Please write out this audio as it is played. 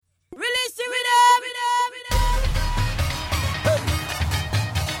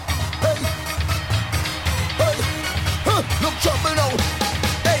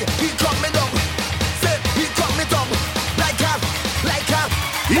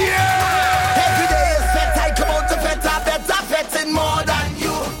Yeah! Every day is sweat, I come out to better fetting more than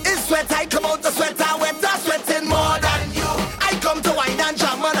you. It's sweat, I come out to wetter sweating more than you. I come to wine and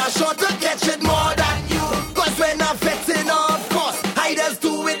jam and I sure to catch it more than you. Cause when I'm fetting, of course, I just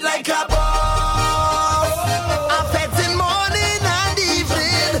do it like a boss. I'm fetting morning and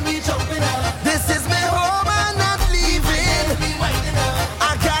evening. This is my home and not leaving.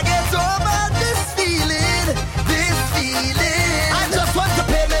 I can't get over this feeling. I just want to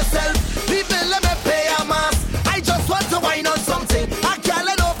pay myself. People let me pay a mass. I just want to wine on something. I can't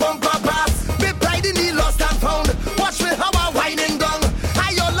let no bumper pass. Me pride in the lost and found. Watch me how I'm whining down.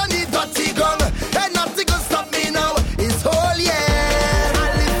 I only need dirty gun. And nothing can stop me now. It's whole year. I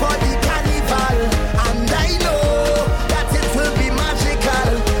live for the carnival. And I know that it will be magical.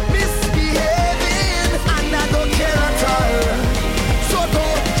 Misbehaving and I don't care at all. So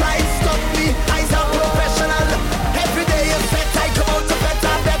don't try stop me. I'm a professional. Every day is better. I come out to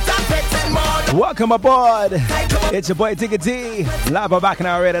better more. Welcome aboard. It's your boy Digga D. Live on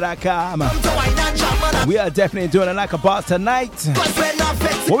BacchanalRadio.com. We are definitely doing it like a boss tonight.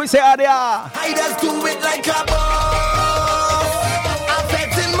 What we say out there? I just do it like a boss. I'm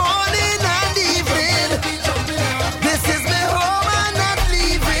fetting morning and evening. This is my home and not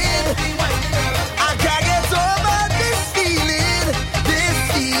leaving. I can't get over this feeling.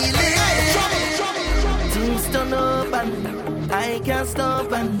 Things turn up and I can't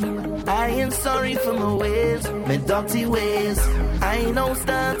stop and I ain't sorry for my ways, my dirty ways. I ain't no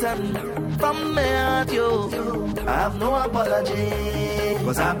starting from my heart, yo. I have no apology,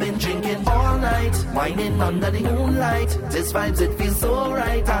 cause I've been drinking all night, whining under the moonlight. This vibes, it feels so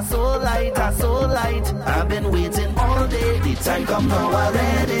right, so light, so light. I've been waiting all day, the time come now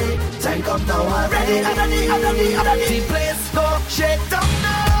already. Time come now already. The place go shake down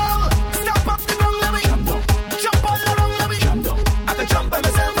now. Stop up the wrong let me jump all around, let me I can jump by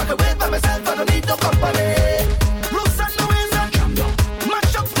myself, I can wait by myself, I don't need no company. Rules and the ways and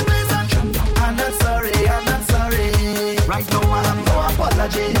mash up the place and I'm not sorry. Right now I have no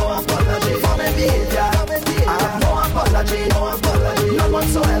apology for my behavior. I have no apology, none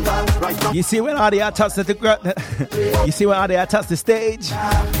whatsoever. Right now. You see when Adia touched the stage?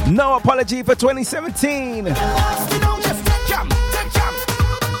 No apology for 2017. Just take jam.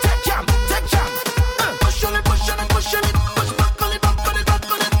 Push on it, push back on it.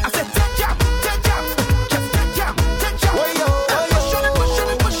 I said take jam. Just take jam. Push on it,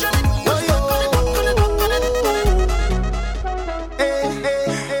 push back on it.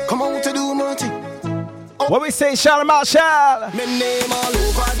 Come on to do my thing. What we say, Charlotte Marshall? My name all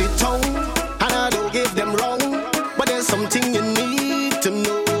over the town, and I don't get them wrong, but there's something you need to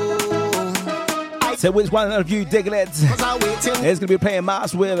know. So which one of you diglets is going to be playing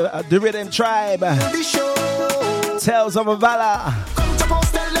mass with the Rhythm Tribe? Tales of a Valor.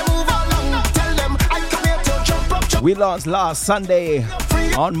 We launched last Sunday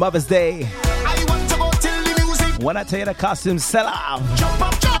on Mother's Day. When I tell you the costumes sell off,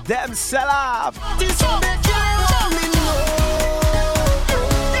 them sell off.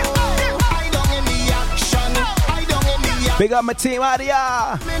 Big up my team out here.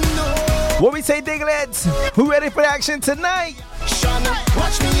 What we say, Diglets? Who ready for action tonight?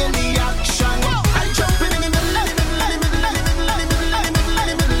 Watch me in the action. I jump in the middle.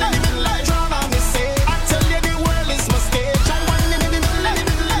 Drama me say, I tell you the world is my stage. I want in the middle.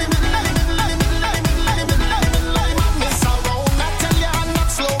 Madness around. I tell you I'm not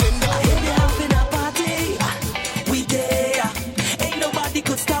slowing down. If you're having a party, we there. Ain't nobody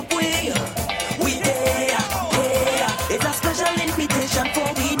could stop we. We there. It's a special invitation for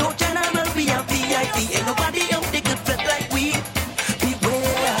we. No general VIP. Ain't nobody else they could flip like we.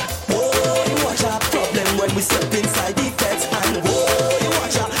 Beware. Oh, you watch our problem when we step inside the fence. And oh, you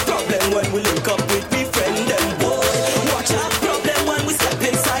watch our problem when we link up with we friend. And oh, watch our problem when we step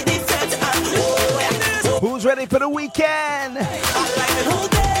inside the fence. And oh, who's ready for the weekend?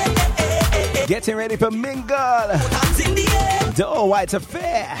 Getting ready for Mingle. The All White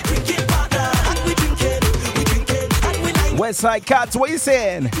Affair. Westside Cats, what you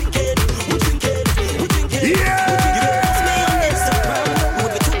saying? Yeah!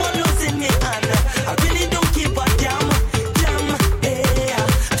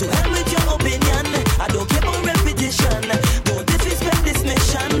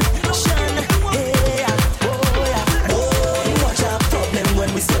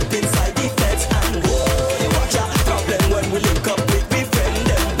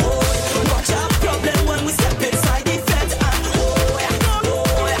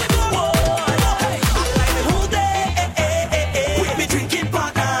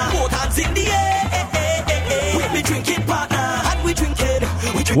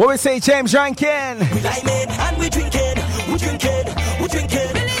 What we say, James Rankin? We like it and we drink it. We drink it. We drink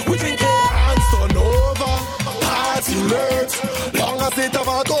it. We drink it. Hands turn over, party late. Long as it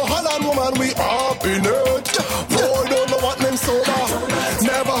ever go Holland woman, we up in it. Boy, don't know what name sober.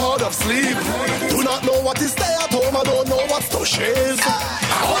 Never heard of sleep. Do not know what is stay at home. I don't know what's to chase. I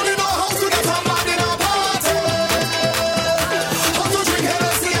only know how to get a man in a party. How to drink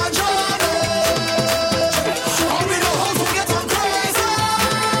Hennessy and Johnny. Only know how to get on crazy.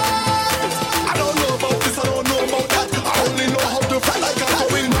 I don't know about this, I don't know about that. I only know how to fight like I'm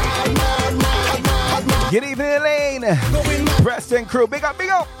going mad, mad, mad, mad, mad. Good evening, Elaine. Preston crew, big up, big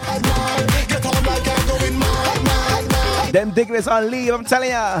up. Get on like I'm going mad, mad, mad. Them diggers on leave, I'm telling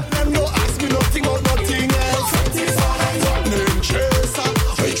ya. Them no ask me nothing or nothing else. Name chaser,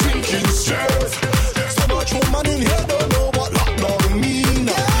 I drinking stress. So much woman in here don't know what lockdown mean.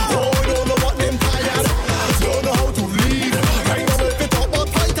 Oh, don't know what them tired. Don't know how to leave. I know if it up or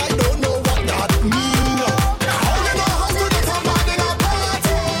tight, I don't know what that mean. I only know how to get a man in a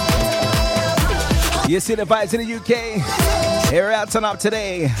party. You see the vibes in the UK. Here out turn up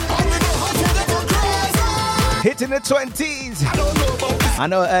today. Only know how to get on crazy. Hitting the 20s. I don't know about this. I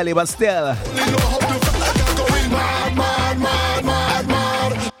know early, but still. Only know how to feel like I'm going mad, mad, mad, mad,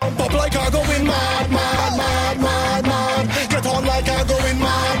 mad. Pop like I'm going mad, mad, mad, mad, mad. Get on like I'm going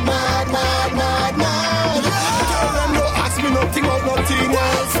mad, mad, mad, mad, mad. Tell them no ask me nothing or nothing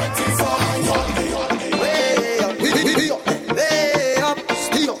else. Way up, way up,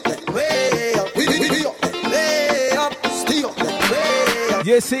 stay up, way up, way up, stay up, way up.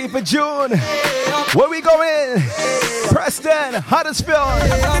 You see for June. Where we going? Preston, Huddersfield.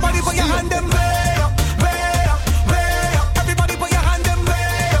 Everybody put your hand them way up, way up, way up. Everybody put your hand them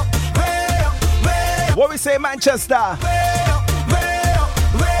way up, way up, way up. What we say, Manchester? Way up, way up,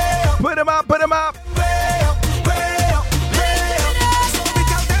 way up. Put them up, put them up. Way up, way up, way up. So we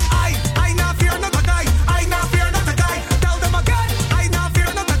tell them I not fear not a guy. I not fear not a guy. Tell them again, I not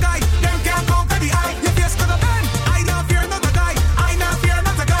fear not a guy. Them can't conquer the eye. Your face could have been. I not fear not a guy. I not fear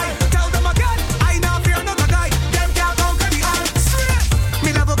not a guy. Tell them again, I not fear not a guy. Them can't conquer the eye. Straight.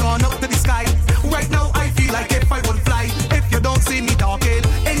 Me never gone up to the sky. Right now I feel like if I would fly. If you don't see me talking,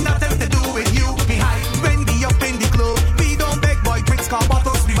 ain't nothing to do with you. Me high. When we up in the club, we don't beg boy drinks, car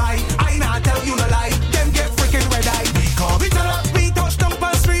bottles we buy. I not tell you no lie. Them get freaking red eye. We call each other. We touch them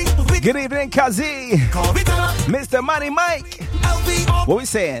on street. We Good evening, Kazi. call each other. Mr. Money Mike. LV What we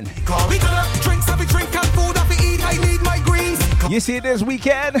saying? call each other. Drinks have a drink and food have to eat. I need my greens. You see it this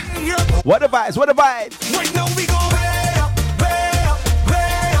weekend? Here. What the vibes? What the vibes? Right now we go way up, way up,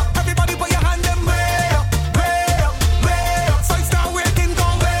 way up. Everybody put your hand them way up, way up, way up. So start working, go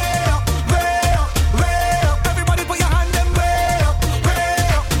way up, way up, way up. Everybody put your hand them way up, way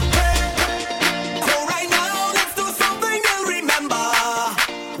up, way up. So right now let's do something you'll remember.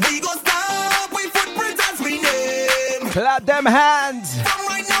 We go stop with footprints as we name. Clap them hands. From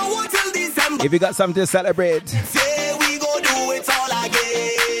right now until December. If you got something to celebrate, Say we go do it all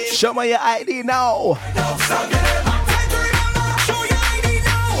again. show me your ID now. Time to remember, show your ID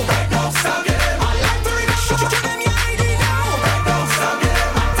now. I like to remember, show them your ID now.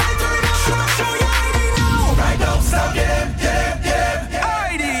 Time to remember, show your ID now.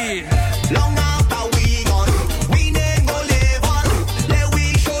 Long after we gone, we ain't go live on. Let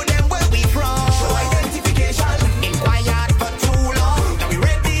we show them where we from. Show identification. Inquired for too long. Now we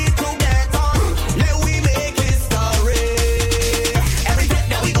ready to get on. Let we make history. Every trip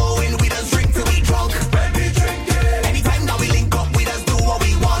that we go in, we just drink till we drunk. When we drink it. Anytime that we link up, we just do what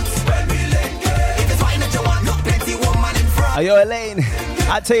we want. When we link it. If it's fine that you want, look plenty woman in front. Are you Elaine?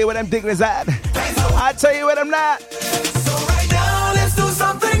 I tell you where them diggers at. I tell you where them not. So right now, let's do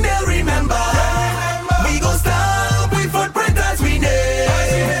something they'll remember. We go stop with footprint as we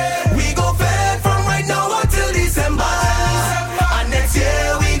name. We go fed from right now until December. And next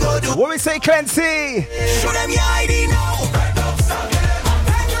year we go do. What we say, Clancy? Show them your ID now.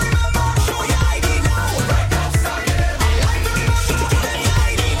 Time to remember, show your ID now. Like to remember, show them your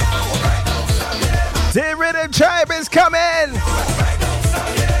ID now. The Rhythm Tribe is coming.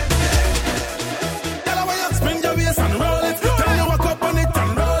 Spin your waist and roll it. Tell you walk up on it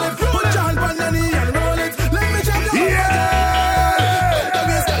and roll it. Put your hand on your knee and roll it. Let me check your Spin your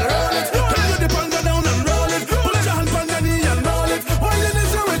waist and roll it. Tell you dip and go down and roll it. Put your hand on your knee and roll it. While it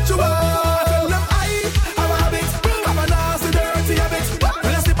is a ritual. Tell them I have a habit. Have a nasty dirty habit.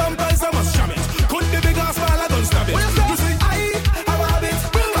 When I slip and price, I must jam it. Could be big or small, I don't stab it. You say I have a habit.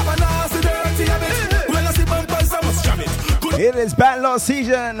 Have a nasty dirty habit. When I slip and price, I must jam it. It is Bandlord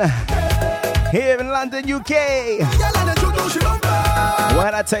season here in London, UK.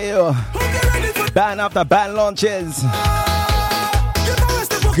 When I tell you, band after band launches.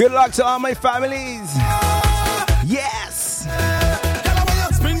 Good luck to all my families. Yes.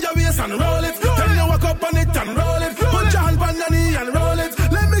 Spin your waist and roll it. Then you walk up on it and roll it. Put your hand on your knee and roll it.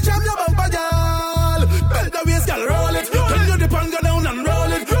 Let me jam your bumper, girl. Bend the waist, girl, roll it. Then you dip and go down and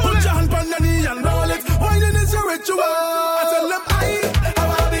roll it. Put your hand on your knee and roll it. Whining is your ritual. I tell them I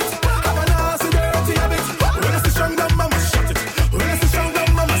have it. Have a nasty dirty habit. When I see strong, then mama shut it. When I see strong,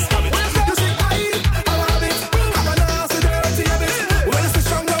 then mama stop it. You see I have it. Have a nasty dirty habit. When I see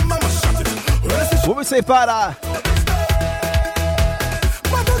strong, then mama shut it. When I see What we say, Father?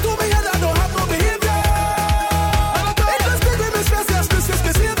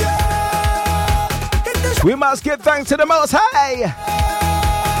 We must give thanks to the Most High. At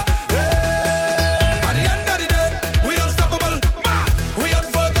the end of the day, we unstoppable, we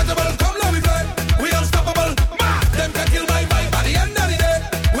unforgettable. Come let me play, we unstoppable. Them can kill my vibe. At the end of the day,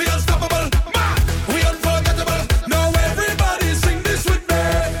 we unstoppable, we unforgettable. Now everybody sing this with me.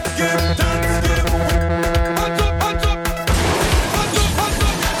 Give thanks, give. Hands up, hands up, hands up, hands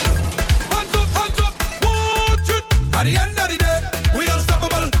up, hands up, hands up. Watch it. At the end of the day, we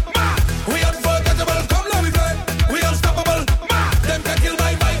unstoppable, we unforgettable. Come let me play, we unstoppable. Them can kill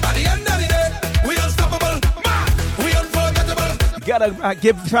my vibe. At the end of the day, we unstoppable, we unforgettable. Gotta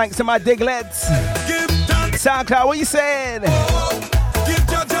give thanks to my diglets. Give thanks. SoundCloud, what you saying? Give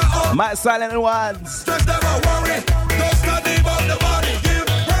Jaja all. My silent ones. Stress never worry. Don't study about the body. Give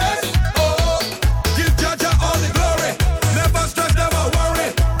praise. Oh, give Jaja all the glory. Never stress, never worry.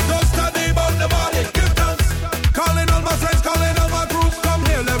 Don't study about the body. Give thanks. Calling all my friends, calling all my groups. Come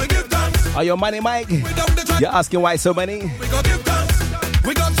here, let me give thanks. Are your money, Mike? We down the track. You're asking why so many? We got give thanks.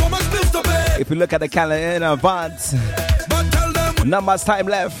 We got so much bills to pay. If you look at the calendar in advance, But tell them not much time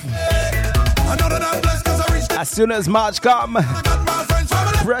left. another than blessed 'cause I reached. As soon as March come, I got my friends,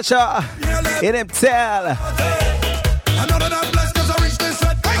 family. pressure in him tell. Another than blessed 'cause I reached this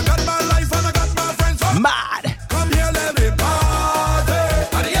set. I got my life and I got my friends, family. Mad. Come here, let me party.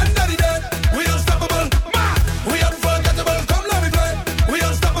 At the end of the day, we unstoppable, we unforgettable. Come let me play, we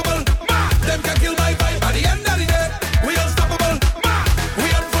unstoppable. Them can kill my vibe. At the end of the day, we unstoppable, we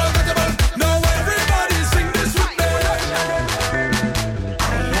unforgettable. Now everybody sing this with me.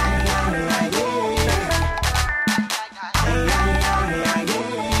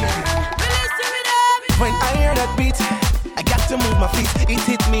 When I hear that beat, I got to move my feet. It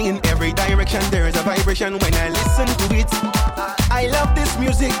hit me in every direction. There is a vibration when I listen to it. I love this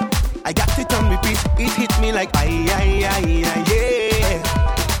music. I got it on repeat. It hit me like yeah.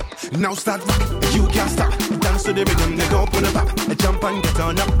 Now start rock, you can't stop. Dance to the rhythm, they go put it back. Jump and get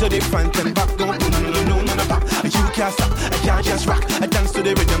on up to the front and back. Go put no back. You can't stop, I can't just rock. Dance to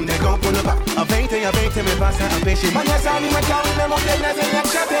the rhythm, they go put it back. A 20, me pasa, a peche. Man, yes, I'm in my town, I'm up there, I'm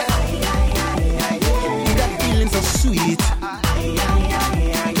shopping. That feeling so sweet.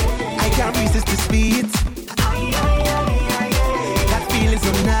 I can't resist this beat. That feeling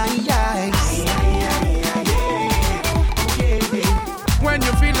so nice. When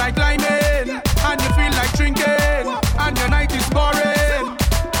you feel like climbing and you feel like drinking and your night is boring,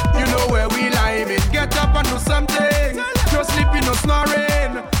 you know where we live it. Get up and do something. No sleeping, no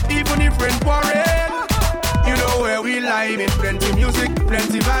snoring. Even if rain pouring, you know where we live it. Plenty music,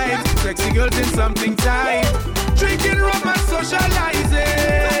 plenty vibes. Sexy girls in something tight. Drinking rum and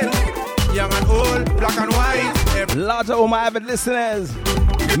socializing. Young and old, black and white. Lot of all my avid listeners.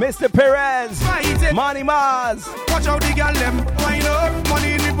 Mr. Perez, Money Mars. Watch out the girl them. Wind up,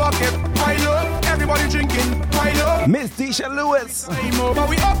 money in the pocket. Wind up, everybody drinking. Wind up. Miss Disha Lewis. But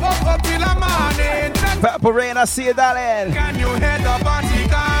we up till the morning. Purple Rain, I see you, darling. Can you hear the party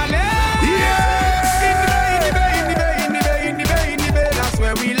calling? Yeah! In the bay, that's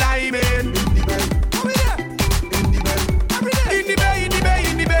where we live in.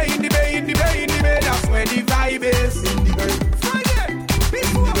 In the bay, that's where the vibe is.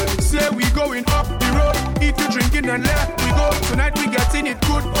 Say we going up the road. If you drinking and left, we go. Tonight we getting it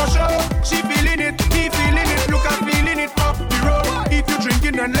good for sure. She feeling it, he feeling it. Look at feeling it up the road. If you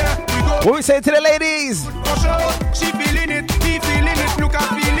drinking and left, we go. What we say to the ladies? For sure. She feeling it, he feeling it. Look at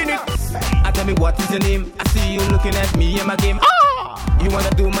feeling it. Tell me what is your name? I see you looking at me in my game. You wanna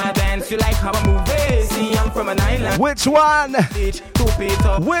do my dance? You like how I move? Hey, see, I'm from an island. Which one?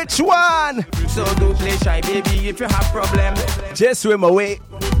 Which one? So do play shy, baby. If you have problem, just swim away.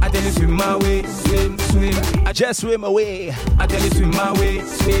 I tell you swim my way, swim. I just swim away. I tell you swim my way,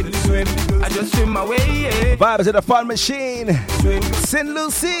 swim. I just swim my way, yeah. Vibes of the fun machine. Swim. St.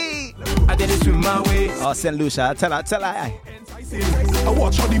 Lucie. I tell you swim my way. Oh, St. Lucia. Tell her. I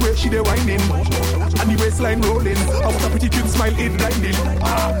watch how the way she dey whining, and the waistline rolling. I want a pretty cute smile, it blinding.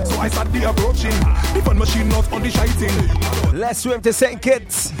 So I start the approaching. The fun machine not on the shiting. Let's swim to St.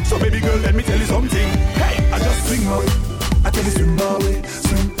 Kitts. So baby girl, let me tell you something. Hey, I just swing my way. I tell you swim my way,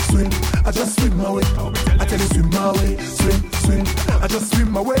 swim, swim. I just swim my way. I tell you swim my way, swim, swim. I just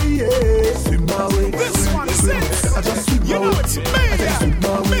swim my way, yeah. Swim my way. This one swim. I just swim my way. You know it's me,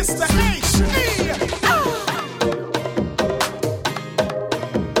 Mr. H.E.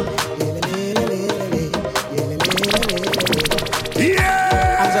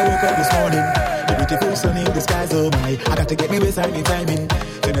 Yeah! As I woke up this morning, the beautiful sun in the skies, oh my. I got to get me waistline in timing.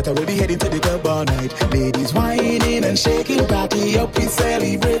 Tonight I will be heading to the club all night. Ladies whining and shaking, party up, we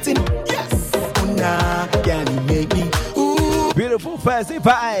celebrating. Yes! Oh nah, can you make me? Ooh. Beautiful Thursday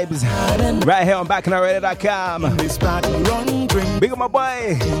vibes. Right here on BacchanalRadio.com. This party run, drink. Big up my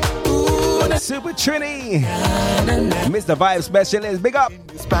boy. Ooh, Super Trini. Mr. Vibe Specialist. Big up.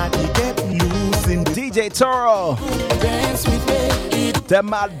 This party get loose in the DJ Toro. dance with me. The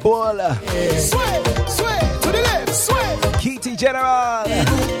Mad Bull. Sway, sway, to the left, sway. Kitty General.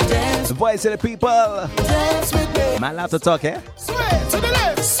 The voice of the people. Dance with me. Man, love to talk, eh? Sway, to the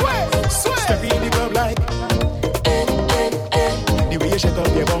left, sway, sway. Step in the club like the way you shake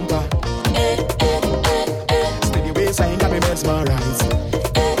up your bumper. Steady waistline got me mesmerized.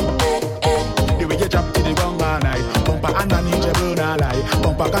 The way you drop to the ground all night. Bumper and I need your burn all night.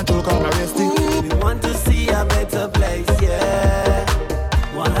 Bumper control come arresting. We want to see a better place, yeah.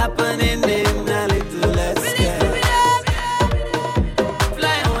 What happening in a little less scared.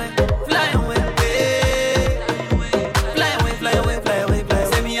 Fly away, babe. Fly away, fly away, fly away, fly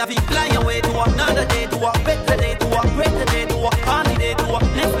away. Say me have to fly away to another day, to a better day, to a greater day, to a holiday, to a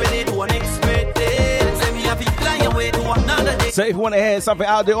next day, to a next great day. Say me have to fly away to another day. So if you want to hear something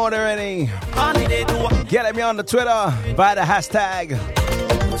out the ordinary, Holiday to a get at me on the Twitter via the hashtag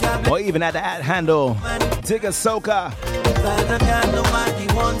or even at the handle Digger Soca.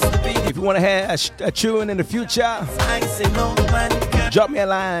 If you want to hear a tune in the future, I say no man can drop me a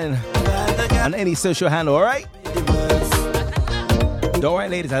line on any social handle, alright? Don't worry,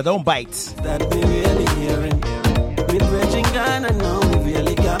 ladies, I don't bite. that we really hearing. With Virgin Ghana now, we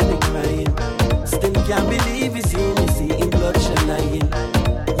really got me crying. Still can't believe it's you, me seeing bloodshed lying.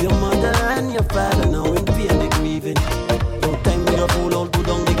 Your mother and your father now in pain they grieving. No time we have all put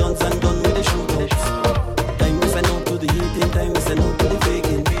down the guns and done with the shootouts. Time we say no to the heating, time we say no to the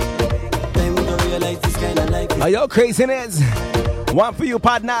faking. Time we don't realize this kind of life is Are your craziness? One for you,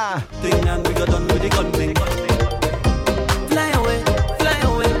 partner. thing and we got done with the gun thing. Fly away,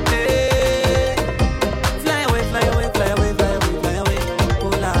 hey. Fly away, fly away, fly away, fly away, fly away. Oh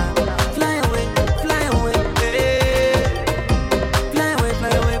la, fly away, hey. Fly away, fly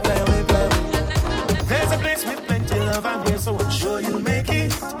away, fly away, fly away. There's a place with plenty love and here, so I'm sure you'll make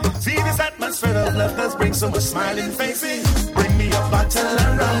it. See this atmosphere of love does bring so much smiling faces. Bring me a bottle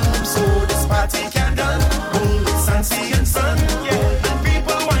and rum, so this party can done. Only sunny and sun, yeah. And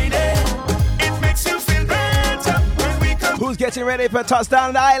people whining, it makes you feel better when we come. Who's getting ready for touchdown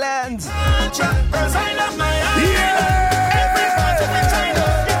on the island? Cause I love my island. Every part of it I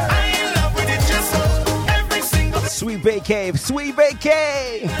love. I in love with it just so. Every single Sweet vacay, sweet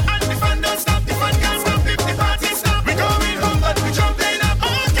vacay. and the fun don't stop, the fun can't stop if the party stop. We going home but we jumping up.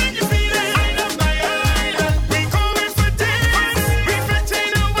 Oh, can you feel it? I love my island. We going for days. We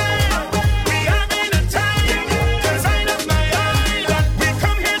fetching away. We having a time. Cause I love my island. We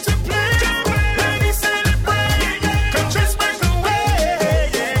come here to play. Let me celebrate. Come just break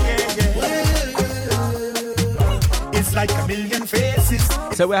away. It's like a million faces.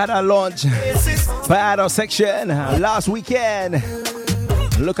 So we had our launch for adult section last weekend.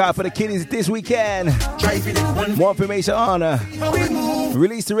 Look out for the kiddies this weekend. Driving in one More information on how we move.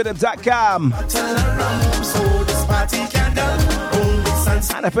 releasetherhythm.com. Tell around so this party can done. Only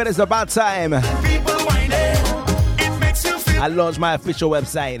sunset. And I feel it's about time People whining, it makes you feel I launched my official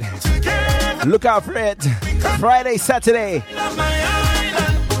website. together. Look out for it. Friday, Saturday. Love my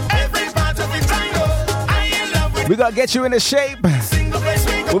island, every part of it I know. I in love with We're going to get you into shape single place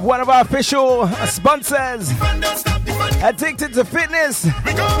we go. with one of our official sponsors, Fun don't stop the fun. Addicted to Fitness.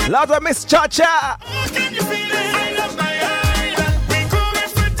 We going, Lots of Miss Cha-Cha. oh, can you feel it? I love my island. We going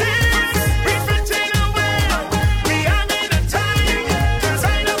for days. We fetching away. We having a time. Cause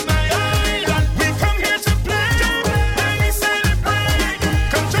I love my island. We come here to play. Let me celebrate.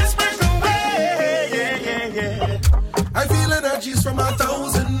 Come just break away. Yeah. I feel energies from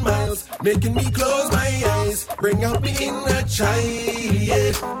 1,000 miles, making me close my eyes, bring out the inner child.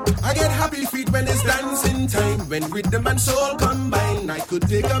 Yeah. I get happy feet when it's dancing time, when rhythm and soul combine. I could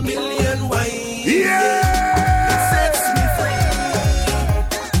take a million wines. Yeah. It sets me free.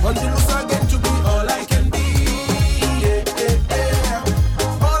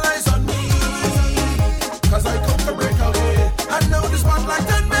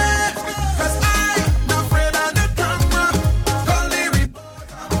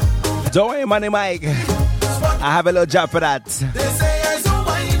 Don't worry, Money Mike. I have a little job for that.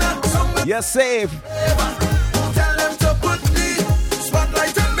 You're safe. Tell them to put the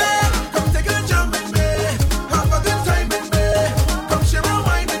spotlight on me. Come take a jump with me. Have a good time with me. Come share a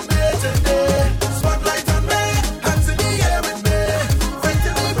wine with me today. Spotlight on me. Hands in the air with me. Fight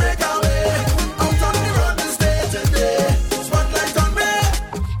till we break away. Out on the road to stay today. Spotlight on me.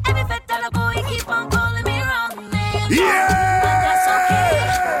 Every fat dollar boy keep on calling me wrong name. Yeah! But that's okay,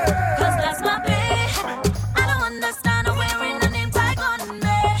 'cause that's my pay. I don't understand wearing a name tag on me.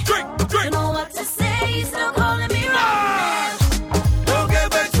 You know what to say, you still calling me wrong name. Don't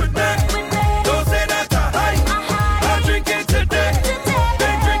get vexed with me. Don't say that I hide. I'm drinking today.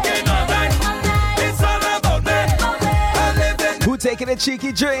 Been drinking all night. It's all about me. I live in Who taking a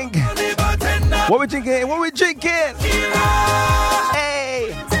cheeky drink? the bartender. What we drinking? What we drinking?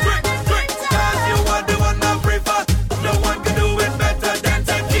 Hey! Drink, drink. 'Cause you are the one I prefer. No one can do it better than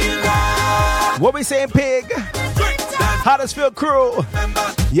tequila. What we saying, Pig? Drink, that's Huddersfield crew.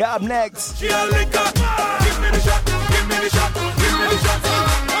 member. Yeah, up next. She a liquor. Give me the shot. Give me the shot. Give me the shot.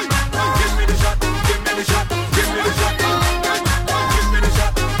 Give me the shot. Give me the shot. Give me the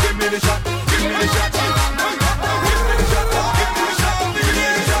shot. Give me the shot. Give me the shot. Give me the shot. Give me the shot. Give me the shot. Give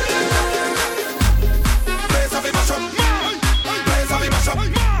me the shot. Blaze of a mash up. Blaze of a mash up.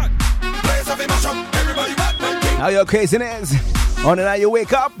 Blaze of a mash up. Everybody back. How your craziness? On the night you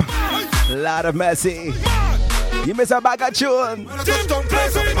wake up, lot of mercy. You miss a bag of tune. Just don't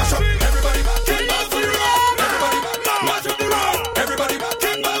blaze of a mash up. Everybody back. King ball for the road. Everybody back. Mash up the road. Everybody back.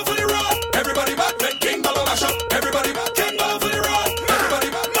 King ball for the road. Everybody back. Let King ball mash up. Everybody back. King ball for the road. Everybody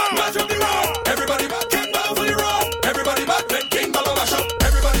back. Mash up the road. Everybody back. King ball for the road. Everybody back. Let King ball mash up.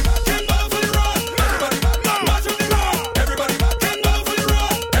 Everybody back. King ball for the road. Everybody back. Mash up the road. Everybody back. King ball for the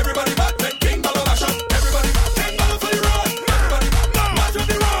road. Everybody back. Let King ball mash up. Everybody back. King ball for the road. Everybody back. Mash up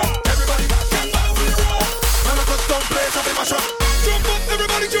the road. Everybody back. King ball for the road. Man, I just don't play something mash up. Jump up,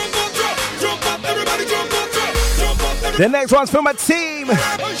 everybody jump up, drop. Jump up, everybody jump up, drop. Jump up, everybody. The next one's from my team.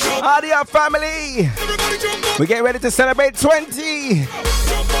 Audio family. Everybody jump up, We get ready to celebrate 20.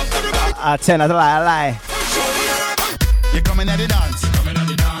 jump up, everybody. 10, that's a lie. You coming at the dance,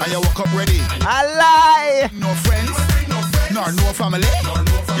 and you woke up ready. I lie. No friends, nor no family.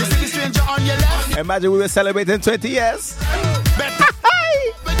 You see the stranger on your left. Imagine we were celebrating 20 years. Better.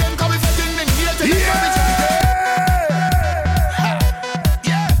 But then come with something here to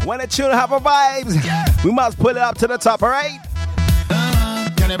When the tune have a vibes, we must pull it up to the top, alright?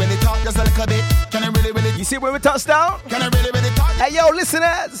 Can I really talk just a little bit? Can I really You see where we touch down? Can I really talk? Hey yo,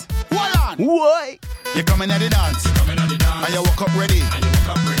 listeners. Hold on. What? You coming at the dance, and you woke up ready.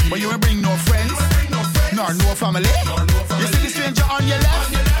 But you ain't bring no friends, nor no family. You see the stranger on your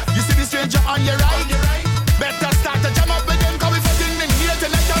left, you see the stranger on your right. Better start to jam up with them, cause we fucking in here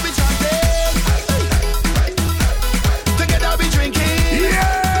tonight, I'll be chanting. Together we drinking,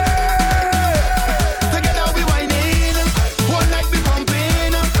 together we whining. One night we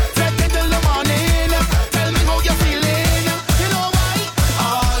pumping, take it till the morning. Tell me how you feeling, you know why?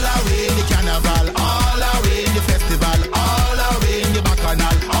 All away in the carnival, all away in the festival, all away in the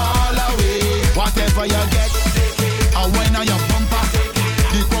bacchanal, all away. Whatever you get, I wine on your bumper.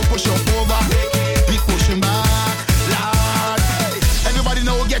 The crowd push you over, we pushing back. Lord, everybody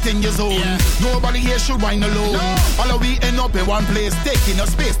know get in your zone. Nobody here should whine alone. All of we end up in one place, taking a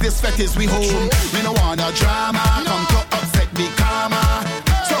space. This fete is we home. We no want a drama, come to upset, be calmer.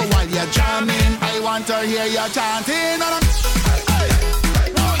 So while you're jamming, I want to hear you chanting.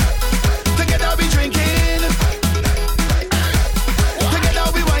 Together we drinking, together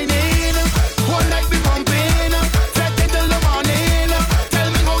we whining. One night we pumping, take it till the morning. Tell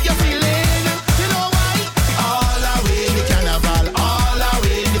me how you feeling, you know why? All away in the carnival, all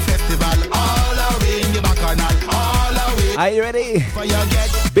away in the festival, all away in the bacchanal, all away. Are you ready? For you get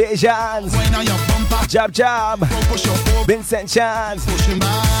Bejans, wine on your bumper, Jab Jab, push your over, Vincent Chance, pushing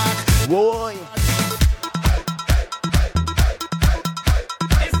back. boy.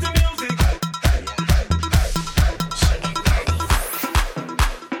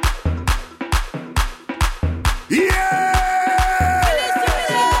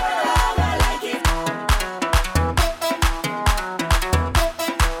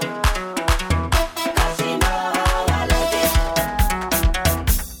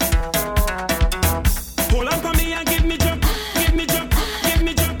 Hold on for me and give me jump, give me jump, give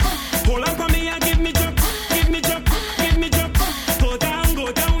me jump. Hold on for me and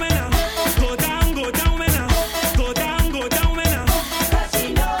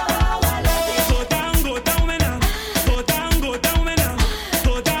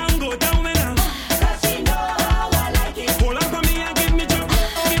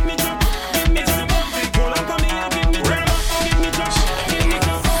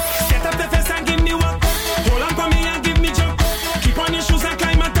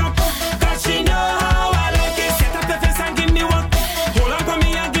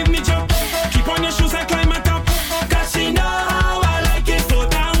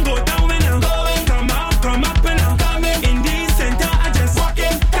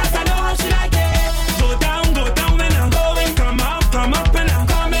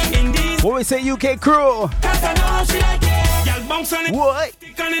we say UK crew? Cause I know how she like it. Y'all bounce on it. What?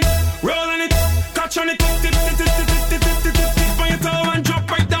 Stick on it. Roll on it. Catch on it. Tip on your toe and drop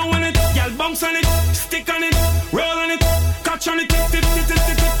right down on it. Y'all bounce on it. Stick on it. Roll on it. Catch on it. Tip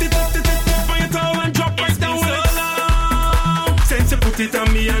on your toe and drop right down on it. Since you put it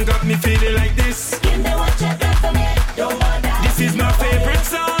on me and got me feeling like this. Give me what you got for me. Don't bother. This is my favorite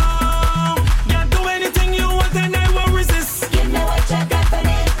song. You do anything you want and I won't resist. Give me what you got for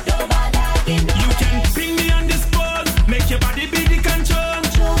me. Don't bother. Give me. You can ping me on this pole. Make your body be the control.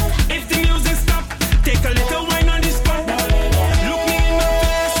 If the music stop, take a little wine on this spot. Look me in my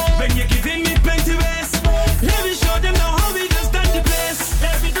face when you're giving me plenty ways. Let me show them now how we just done the place.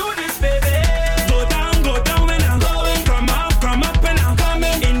 Let me do this, baby. Go down when I'm going. Come up and I'm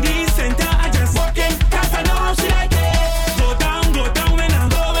coming. In the center, I just walking. Cause I know how she like it. Go down when I'm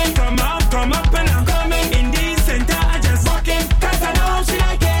going. Come up and I'm coming. In the center, I just walking. Cause I know how she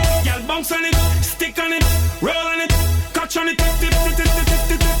like it. Y'all bounce on it, stick on it, roll on it, catch on it, tip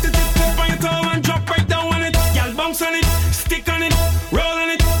on your toe and drop right down on it. Y'all bounce on it, stick on it, roll on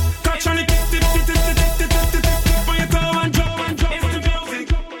it, catch on it, tip on your toe and drop. It's the music.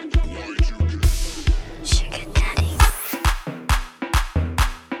 Sugar daddy.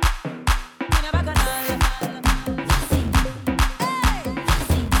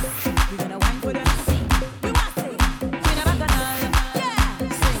 We gonna wine for them. We want it. Queen of Bacchanal. Yeah.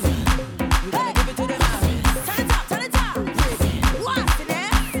 We gonna give it to them. Turn it up. What's it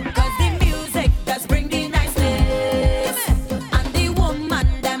there? 'Cause the music does bring the niceness. And the woman,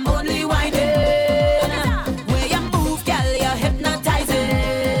 them only whining. Where you move, girl, you're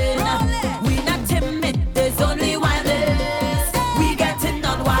hypnotizing. We not timid, there's only wildness. We getting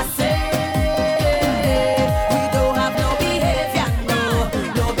on what's it. We don't have no behavior, no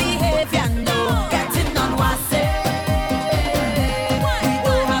behavior, no. Getting on what's it. We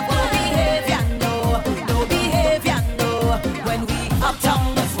don't have no behavior, no behavior, no. When we uptown,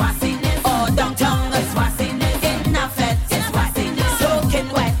 it's wassiness. Or downtown, it's wassiness. In a fete, it's wassiness. Soaking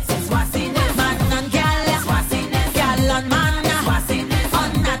wet, it's wassiness. Man and gal, it's wassiness. Gal and man, it's wassiness.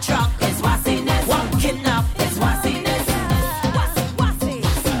 On a truck, it's wassiness. Walking up, it's wassiness. Wassy.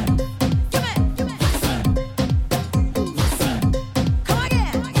 Give it. Come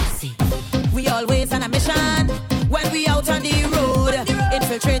again. We always on a mission when we out on the road,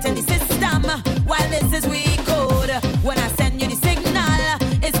 infiltrating the system. While this is we code, when I send you the signal,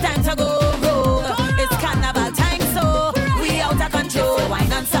 it's time to go rogue. It's carnival time, so we out of control.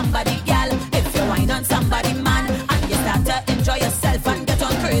 Wine on somebody, gal. If you wine on somebody, man, and you start to enjoy yourself and get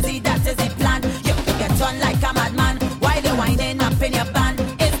on crazy, that is the plan. You can get on like a madman while you're winding up in your band.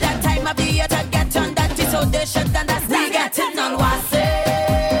 It's that time of the year to get on that, so they should understand. We getting on what's it.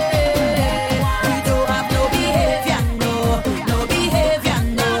 We don't have no behavior, no behavior,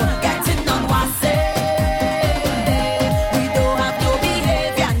 no. Getting on what's it. We don't have no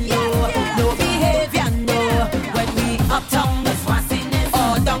behavior, no behavior, no. When we uptown, it's wassiness.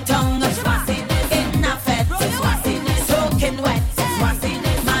 Or downtown, it's wassiness. In a fete, it's wassiness. Soaking wet, it's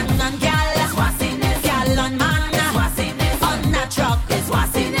wassiness. Man and gal, it's wassiness. Gal and man, it's wassiness. On a truck, it's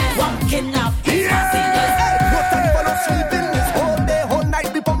wassiness. Walking up, it's wassiness. No time for no sleeping. This whole day, whole night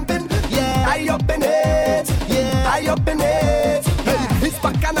be pumping. Yeah, I up in it. Yeah, I up in it. Hey, it's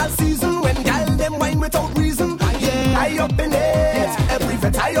Bacchanal season when gal them wine without reason. Yeah, I up in it. Every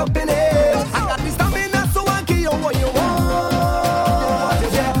vet I up in it. I got the stamina, so I give you what you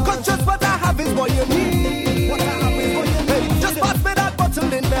want. Yeah, 'cause just what I have is what you need. Hey, just pass me that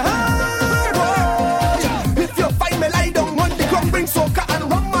bottle in the hand. If you find me lie down on the ground, bring soca and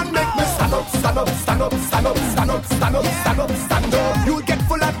rum and make me stand up, stand up, stand up, stand up, stand up, stand up, stand up, stand up. You'll get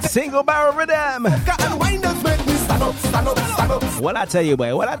full of Single barrel rhythm. soca and wine just make me stand up, stand up, stand up, What I tell you,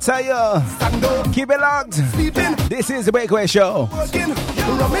 boy? What I tell you? stand up. Keep it locked. Sleeping, This is the Breakaway Show. working,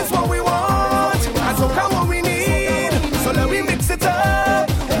 rum is what we want, and soca what we need. So let me mix it up,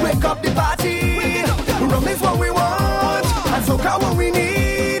 wake up the party. Rum is what we want, and soca what we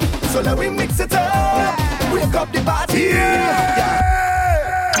need. So let me mix it up, wake up the party.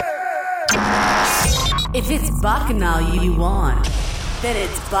 If it's Bacchanal you want, then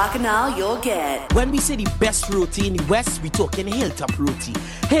it's Bacchanal you'll get. When we say the best roti in the West, we talking Hilltop roti.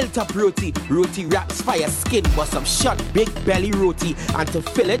 Hilltop roti, roti wraps, fire skin, but some short, big belly roti. And to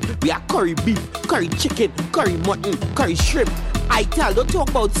fill it, we have curry beef, curry chicken, curry mutton, curry shrimp, I tell, don't talk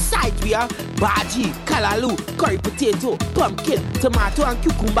about sides. We are bhaji, kalaloo, curry potato, pumpkin, tomato and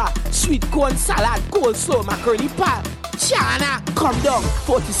cucumber, sweet corn salad, coleslaw, macaroni pie. China, come down.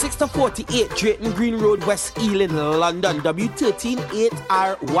 46 to 48 Drayton Green Road, West Ealing, London. W13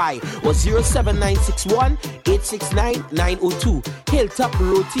 8RY or 07961 869 902.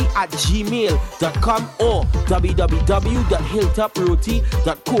 hilltoproti@gmail.com or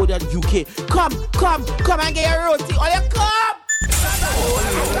www.hilltoproti.co.uk. Come and get your roti. All you come.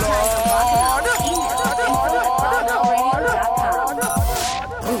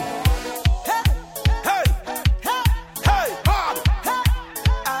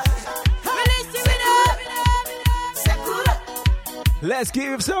 Let's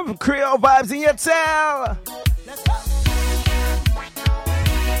give some Creole vibes in your town.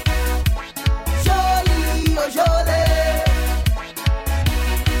 Jolie, oh Jolie.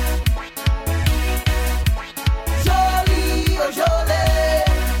 Jolie, oh Jolie.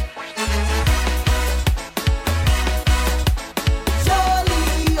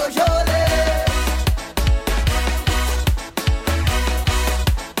 Jolie, oh Jolie.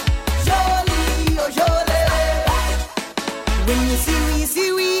 Jolie, oh Jolie. When you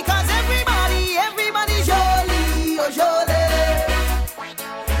see we, cause everybody jolie, oh jolie.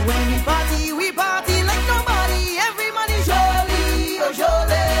 When we party like nobody, everybody jolie, oh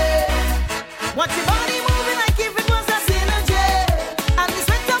jolie. Watch your body moving like if it was a synergy. And the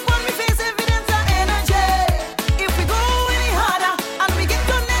sweat up on my face, evidence of energy. If we go any harder, and we get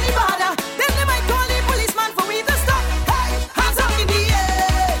done any harder, then they might call the policeman for we to stop. Hey, hands up in the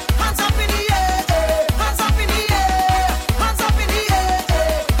air, hands up in the air, hands up in the air, hands up in the air,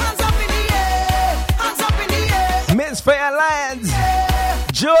 hands up in the air, hands up in the air. Miss Fairlands,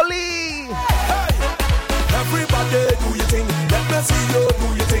 Jolie. Hey, everybody do your thing. Let me see you do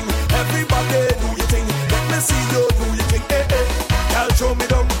your thing. Everybody do your thing. Let me see you do your thing. Hey, hey. Girl, show me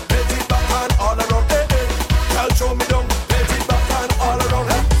down. Let it back and all around. Hey, hey. Girl, show me down. Let it back and all around.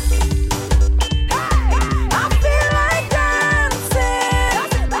 Hey. I feel like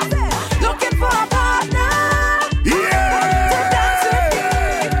dancing. That's it. Looking for a partner. Yeah. To dance with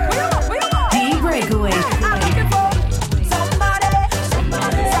me. D Breakaway. I'm looking for somebody.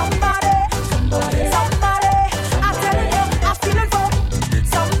 I'm telling you, I'm feeling for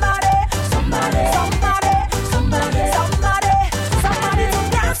somebody to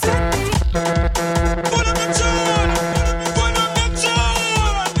dance with me.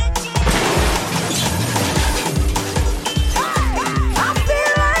 I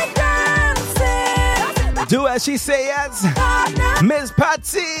feel like dancing. Do as she say, yes. Partner Miss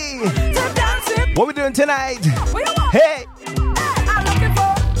Patsy. to dance with me. What we doing tonight? We don't want. Hey, I'm looking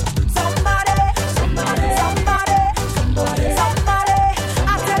for somebody. I'm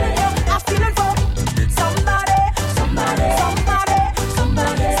telling you, I'm feeling for somebody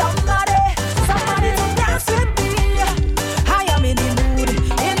to dance with me. I am in the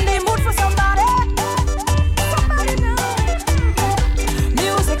mood for somebody now.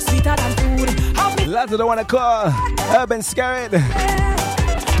 Music sweeter than food. I'll be lots of the one to call Urban Scarrett,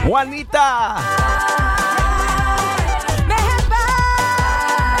 Juanita,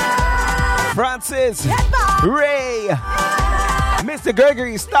 Francis, Ray, Mr.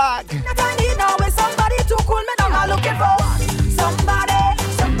 Gregory Stock. that I need now is somebody to cool me down. I'm looking for somebody.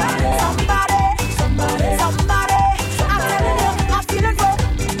 I'm telling you, I'm feeling for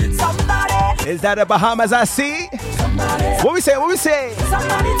somebody. Is that the Bahamas I see? What we say?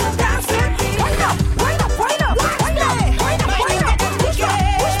 Somebody to dance with me. Wind up.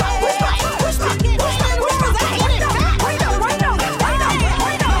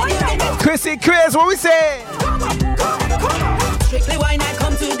 Chrissy Chris, what we say? Strictly wine, I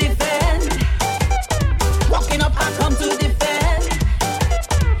come to defend. Walking up, I come to defend.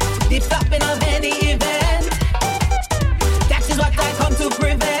 The flapping of any event. That is what I come to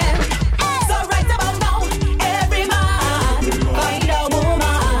prevent. So right about now, every man find a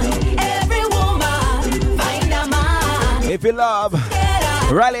woman. Every woman find a man. If you love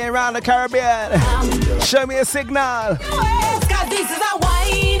rallying around the Caribbean, show me a signal. Cause this is a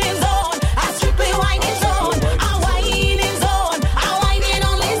whining zone. A strictly whining zone. A whining zone. A whining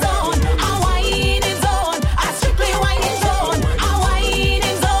only zone. A whining zone. A strictly whining zone. A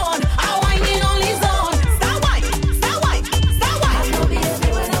whining zone. A whining only zone. Star white. Star white. Star white. Star white.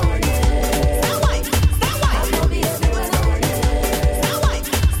 Star white. Star white.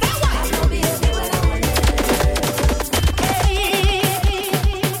 Star white.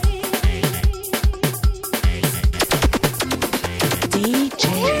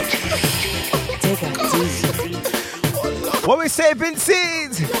 What we say, Vinci?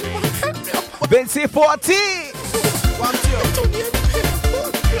 Vinci 40.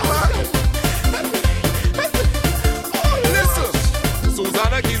 Listen,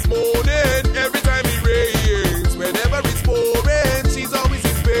 Susanna keeps moaning every time it rains. Whenever it's pouring, she's always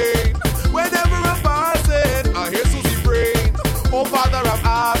in pain. Whenever I'm passing, I hear Susie praying. Oh Father, I'm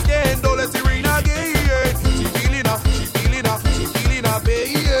asking, don't let it rain again. She feeling her pain. She feeling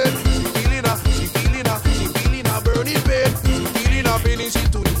her burning pain. She feeling her pain and she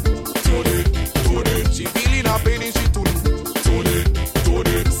tune it. She feeling her pain and she tune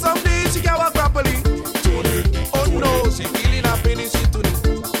it. Someday she can walk properly. Oh no, she feeling her pain and she tune it.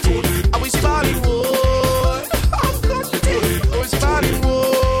 I wish she balling wood. I wish she balling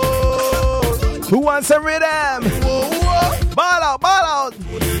wood. Who wants some rhythm? Ball out.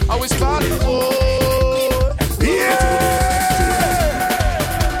 I wish she balling wood. Yeah.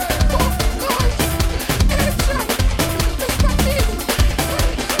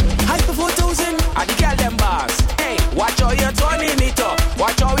 Hyper 4000 and the girl them boss. Hey, watch how you're turning it up.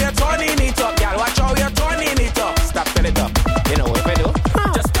 Watch how you're turning it up, girl. Watch how you're turning it up. Stop, turn it up. You know what I do?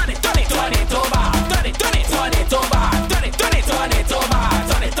 Just turn it over. Turn it over. Turn it over. Turn it over. Turn it over. Turn it.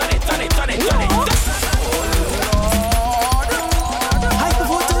 Hyper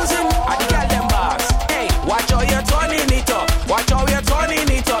 4000 and the girl them boss. Hey, watch how you're turning it up. Watch how you're turning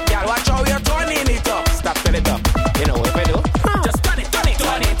it up, girl. Watch how you're turning it up. Stop, turn it up. You know what I do? Just turn it over.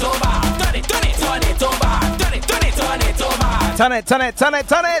 Turn it over. Turn it over. Turn it. Turn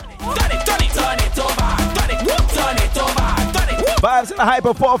it. Vibes in the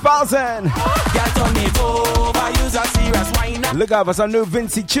Hyper 4000. Look out for some new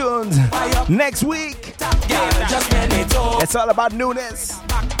Vincy tunes next week. It's all about newness.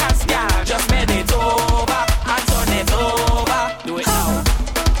 Just bend it over and turn it over. Do it now.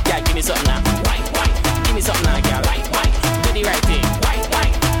 Yeah, give me something now. Wine. Give me something now, girl. Wine. Do the right thing.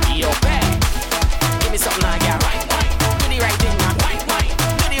 Wine. Yo, back. Give me something now, girl. Wine. Do the right thing now. Wine.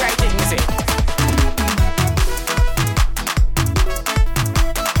 Do the right thing, me say.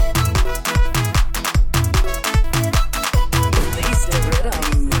 Please the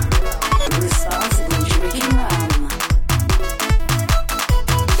rhythm. Responsibly drinking rum.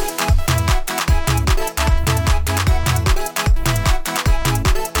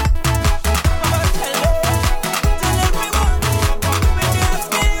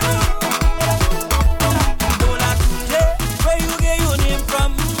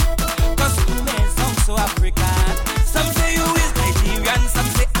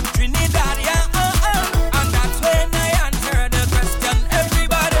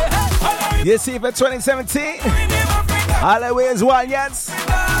 You see for 2017, always one, yes.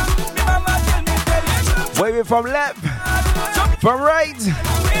 Waving from left, from right,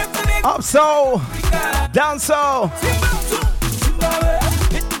 up so, down so.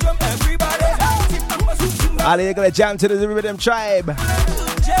 Ali, you're gonna jam to the rhythm tribe.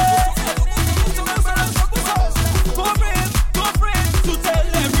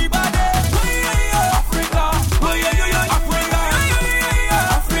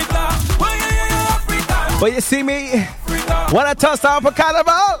 But you see me, when I touch down for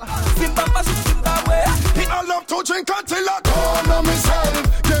carnival, I love to drink until I don't know myself.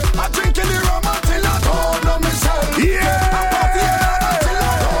 Yeah, I drink in the rum until I don't know myself. Yeah, I party until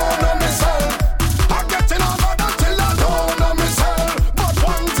I don't know myself. I get in on until I don't know myself. But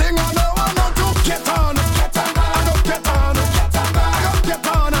one thing I know, I know to get on. I don't get on.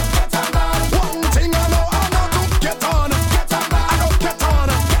 One thing I know to get on. I don't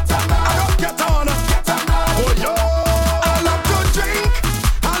get on. Oh yo, I love to drink.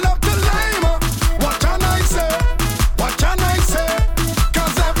 I love to lime. What can I say?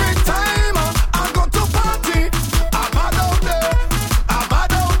 'Cause every time I go to party, I'm bad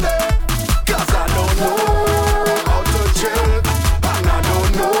out there. 'Cause I don't know how to chill, and I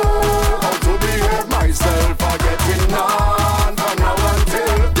don't know how to behave myself. I'm getting on from now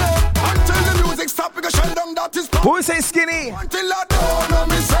until the music stop, because shut down that is pop. who say skinny? Until I don't know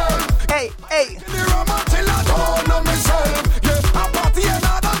myself. Hey. The rum until I don't know myself. Yeah, I party and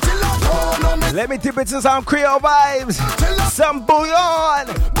I until I don't know myself. Let me dip into some Creole vibes, some bouillon.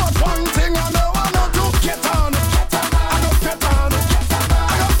 But one thing I know to get on. I don't get on.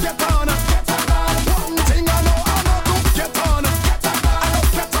 One thing I know to get on. I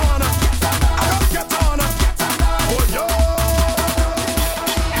don't get on. Oh yo.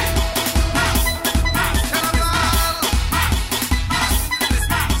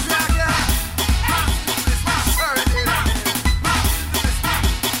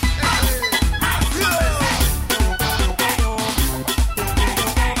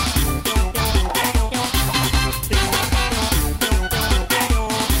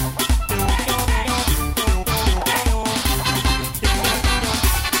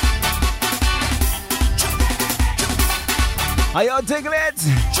 Are y'all digging it?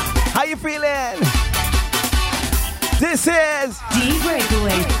 How you feeling? This is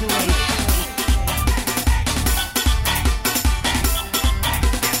D-Breakaway.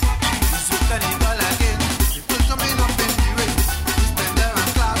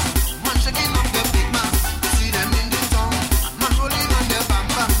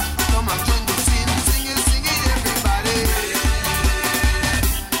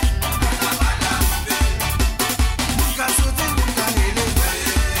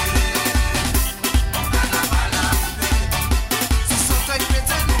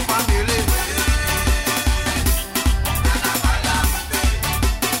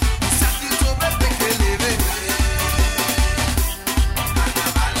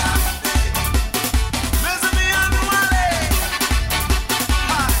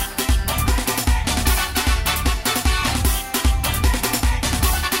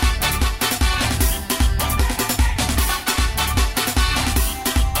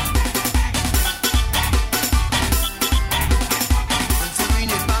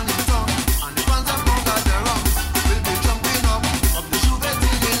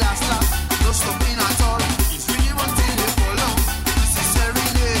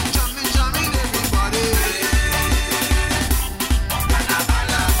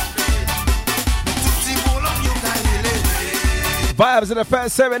 Vibes in the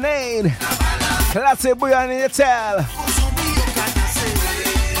first serenade. Classic boy on your tail.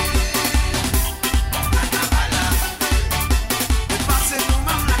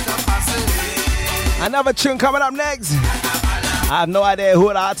 Another tune coming up next. I have no idea who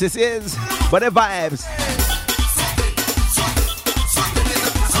the artist is, but the vibes.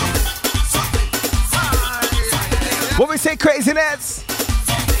 When we say craziness,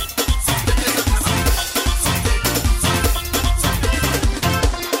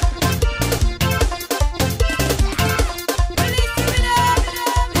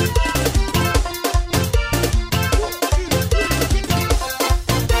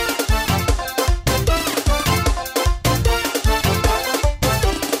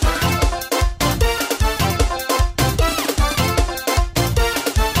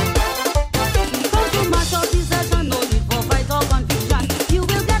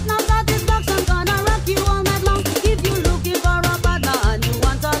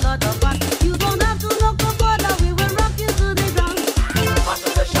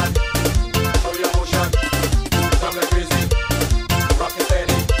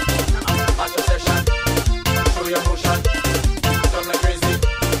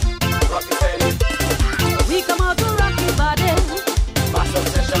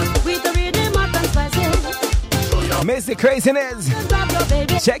 craziness.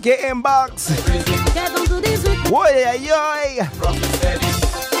 Check your inbox. Woy, yoy.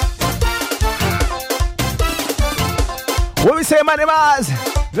 What we say, Money Mars?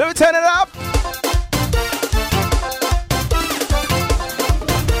 Let me turn it up.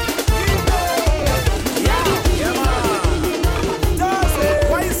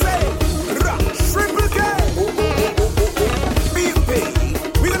 What you say? Triple K. BP.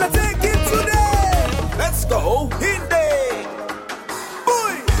 We're gonna take it today. Let's go.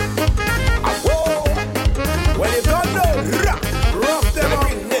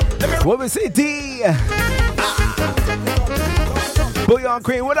 What we say, D? Bouillon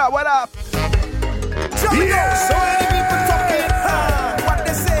Queen, what up, what up? Yeah. So many people talking, what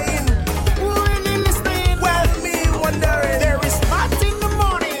they saying? Who really listening? Well, me wondering. There is Matt in the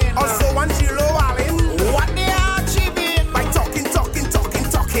morning. Also, Angelo Allen. What they are achieving by talking. Tell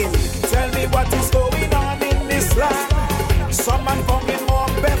me what is going on in this life. Someone coming more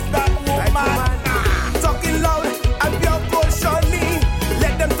best than woman. Talking loud and pure portioning.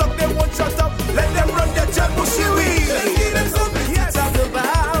 Let them talk, they won't shut up. Let them run their jam bushy. Let's give them something to talk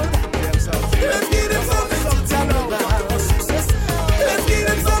about. Let's give them something to talk about. Let's give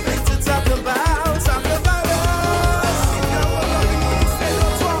them something to talk about. Talk about us.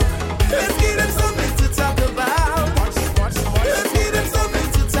 Let's give them something to talk about. Let's give them something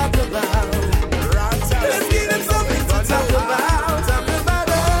to talk about. Let's give them something to talk about. Talk about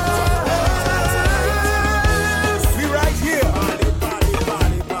us. We right here.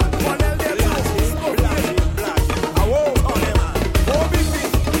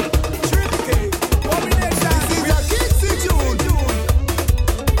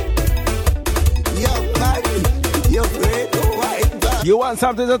 You want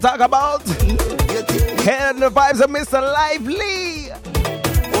something to talk about? Head the vibes of Mr. Lively.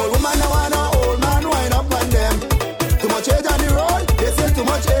 Old woman, I wanna old man wind up on them. Too much age on the road, they say too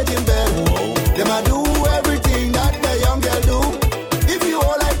much age in bed. Them a do everything that the young girl do. If you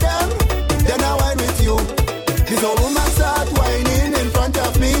all like them, then I wine with you. This old woman start wine.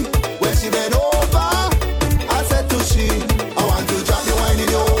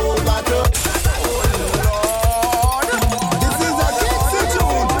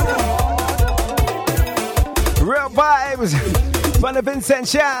 vibes from the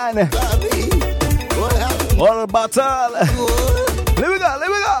Vincentian. All bottle. Let me go.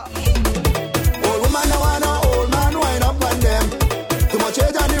 Old woman now want a old man wind up on them. Too much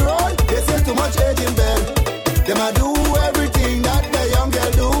age on the road, they say too much age in bed. Them a do everything that the young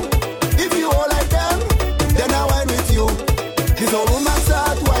girl do. If you all like them, then I wine with you. This old woman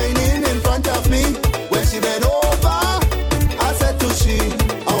start whining in front of me. When she bent over, I said to she,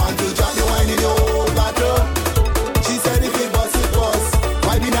 I want to drop the wine in your old bottle. She said if it was,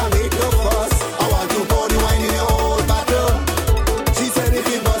 why be not make no fuss? I want to pour the wine in your old bottle. She said if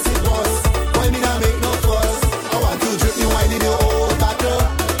it was, why me not make no fuss? I want to drip the wine in your old bottle.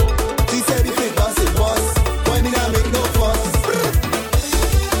 She said if it was, why me not make no fuss?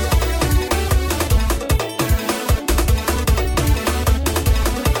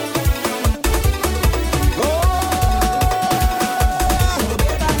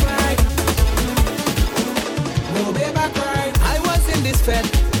 I was in this fed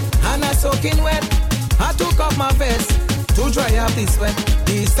and I soaking wet. I took off my vest to dry up the sweat.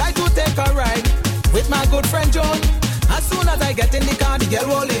 Decide to take a ride with my good friend John. As soon as I get in the car, the girl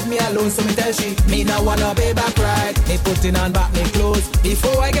won't leave me alone. So me tell she, me now wanna be back ride. Me putting on back me clothes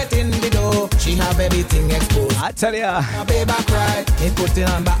before I get in the door. She have everything exposed. I tell ya, a be back ride. Me putting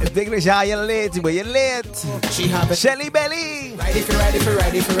on back. If English are you late, but you're late. She have a Shelly Belly. Ride if you ride if you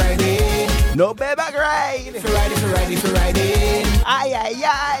ride if you ride it. No back ride. If you ride if you ride if you ride it. Aye.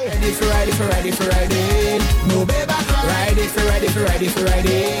 Ride if you ride if you ride if you ride it. No back ride. Ride if you ride if you ride if you ride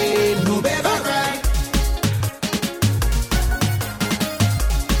it. No back ride.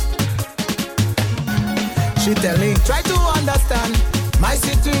 She tell me, try to understand my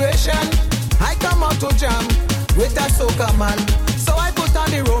situation. I come out to jam with a soca man. So I put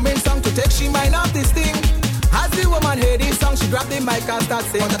on the roaming song to take she mind off this thing. As the woman hear this song, she drop the mic and start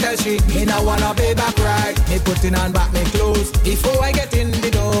sing. But I tell she, me now wanna be back ride. Me putting on back me clothes before I get in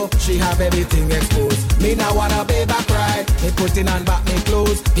the door. She have everything exposed. Me now wanna be back ride. Me putting on back me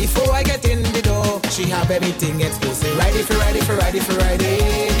clothes before I get in the door. She have everything exposed. Say, ride if you ride if you ride if you ride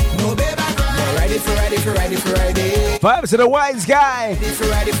it. No be back ride. No, ride if you ride if you ride if you ride it. Vibes to the wise guy. If you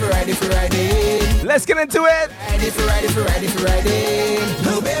ride if you ride if you ride it. Let's get into it. Ride if you ride if you ride if you ride it.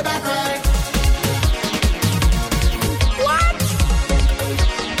 No be back ride.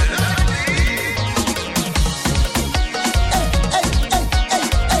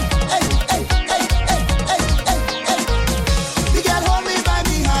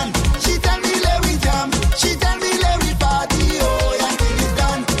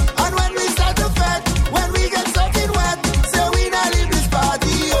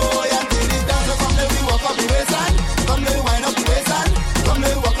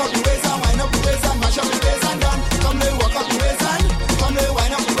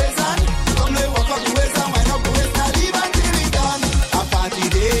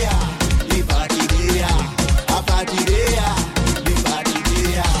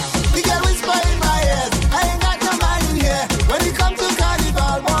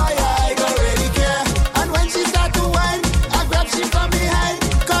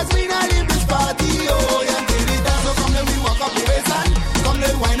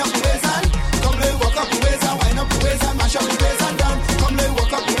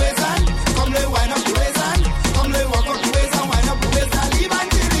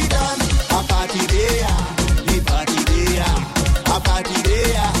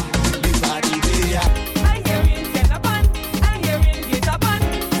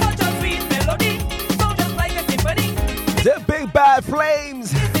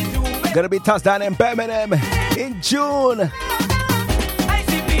 Gonna be tossed down in Birmingham in June.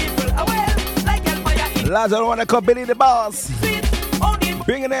 Lazaro wanna call Billy the Boss.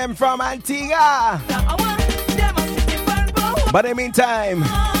 Bringing them from Antigua. But in the meantime,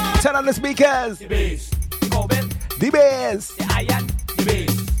 turn on the speakers. The bass. The bass. The iron. The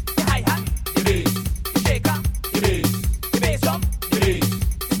bass. The hi-hat. The bass. The shaker. The bass. The bass drum. The bass.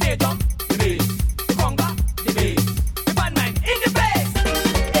 The snare drum. The bass. The conga. The bass. The bandman in the place.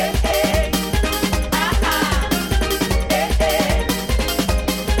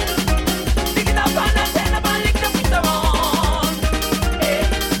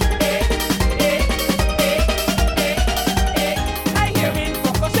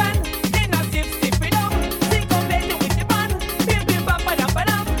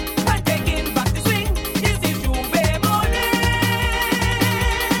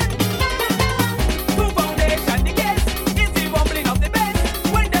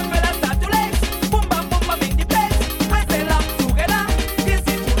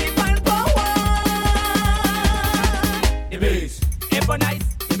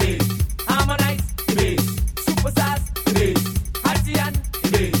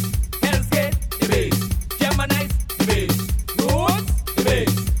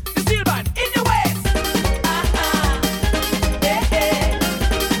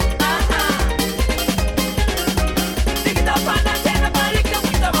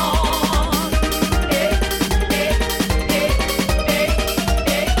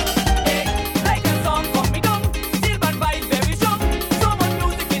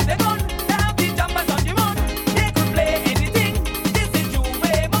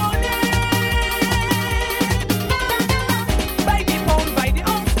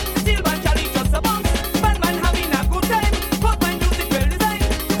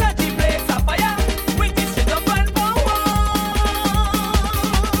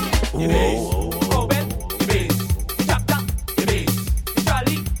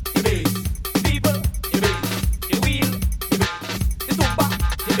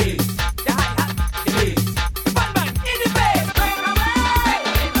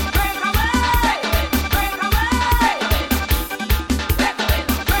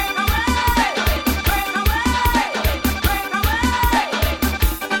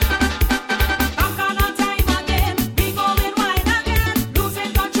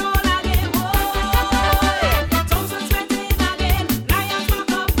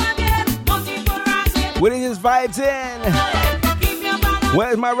 Winning his vibes in.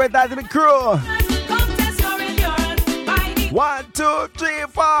 Where's my Red Dynamic crew? 1, 2, 3,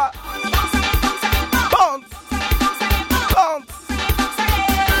 4. Bounce. Bounce.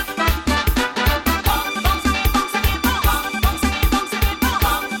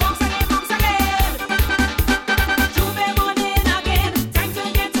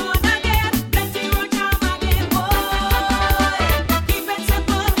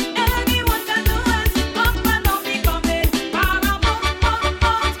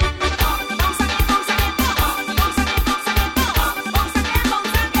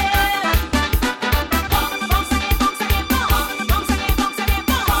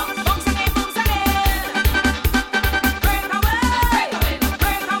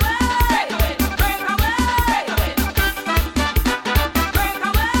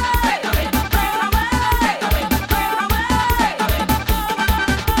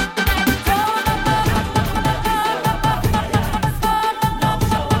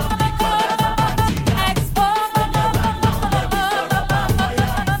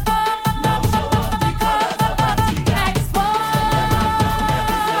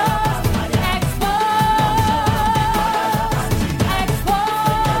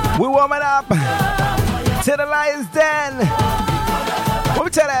 To the Lions Den. What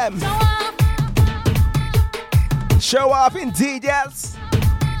we tell them? Show off indeed, yes.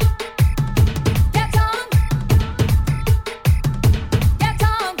 Get on. Get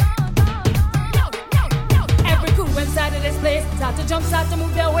on. Every crew inside of this place start to jump, start to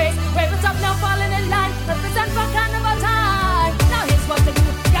move their ways. Wave it up now, falling in line. Represent for carnival time. Now here's what to do.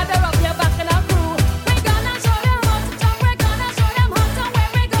 Gather up your back and our crew. We're gonna show them how to jump. We're gonna show them how to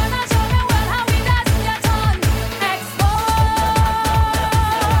wave. We're gonna show them well how we does. Get on.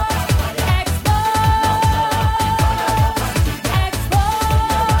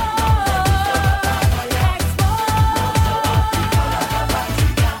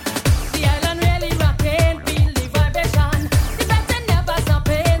 The island really rocking, feel the vibration. The better never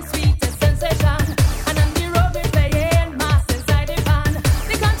stopping, sweetest sensation. And on the road we playing, mass inside the van.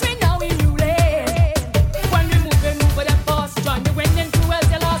 The country now we ruling. When we move with the force. Join the winning crew as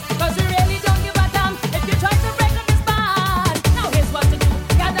you lost. Cause we really don't give a damn if you try to break up this band. Now here's what to do.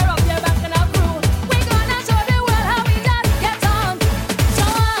 Gather up your back and our crew. We're gonna show the world how we does. Get on.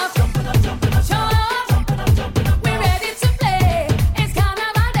 Show off. Show off. We're ready to play. It's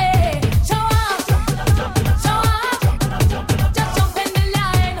carnival day. Show off. Show off. Just jump in the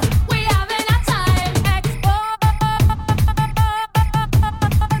line. We having a time. Expo.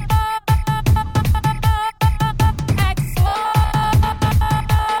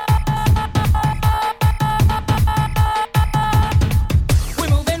 We're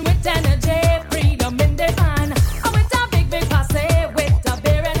moving with energy, freedom in the van. And with a big posse, with a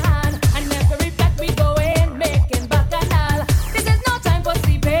beer in hand. And every flat we go in, making bacchanal. This is no time for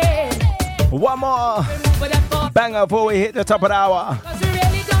sleeping. One more With that force, banger before we hit the top of the hour. cause we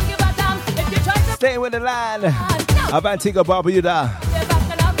really don't give a damn if you try to Stay with the land now of Antigua Barbuda. get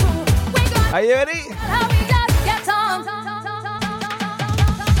back and our crew. We're gonna Are you ready? how we just get on.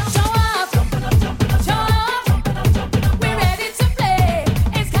 Show off. Show off. We're ready to play.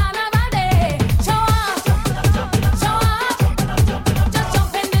 It's carnival day. Show off. Show off. Just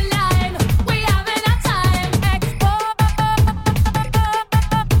jump in the line. We having a time. Expo.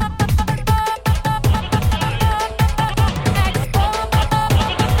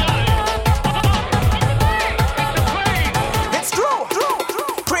 It's true.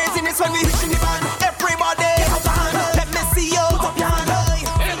 Craziness when we hit in the van. Everybody, let me see you.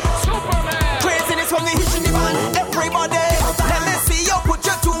 Craziness when we hit in the van. Everybody, let me see you. Put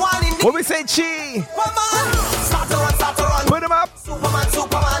your 2 1 in the What we say, Chi? one man. Start to run, start to run. Put him up. Superman,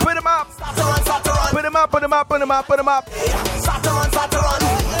 Superman. Put him up. Start to run, start to run. Put him up. Put him up. Put him up. Put him up. Start to run, start to run.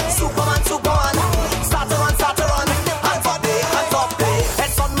 Superman, Superman. Start to run, start to run. Hands up, hands up.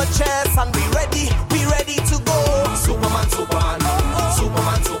 Heads on my chest and we ready to go. Superman, Superman.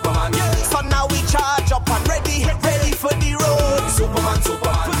 Superman, Superman. So now we charge up and ready for the road. Superman,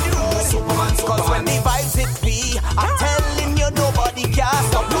 Superman. Superman, Superman. Cause when the vibes hit me, I'm telling you nobody can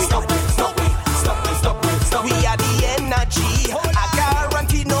stop me. Stop me, stop me, stop me, stop me, stop me. We are the energy. I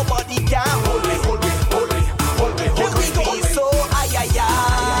guarantee nobody can hold me, hold me, hold me, hold me, hold me. So I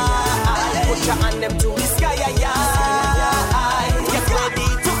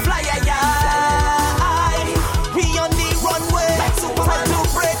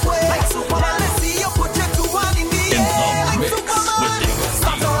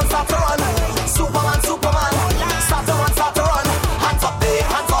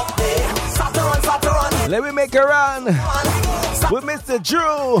Let me make a run with Mr.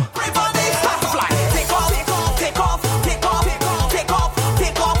 Drew. Take off, take off, take off, take off, take off,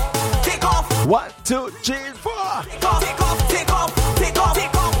 take off, take off. 1, 2, 3, 4. Take off, take off, take off, take off,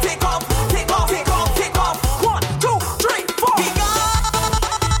 take off, take off, take off, take off, take off. 1, 2, 3, 4. We gone,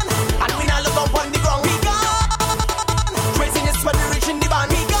 and we not look up on the ground. We gone, raising this when we reaching the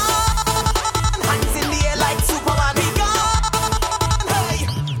band. We gone, hands in the air like Superman. We gone, hey,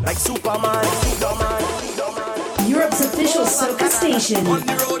 like Superman, Superman. Europe's official soca station. On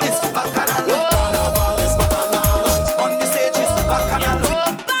the road is Bacchanal. On the stage is Bacchanal.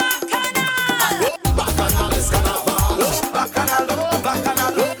 Bacchanal is Carnival. Bacchanal,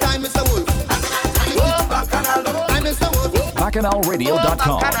 Bacchanal. Time is the wolf. Bacchanal, time is the wolf.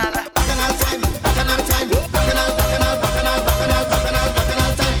 BacchanalRadio.com. Bacchanal time, Bacchanal time, Bacchanal, Bacchanal, Bacchanal, Bacchanal, Bacchanal,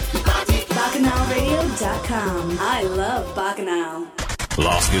 Bacchanal time. Party. BacchanalRadio.com. I love Bacchanal.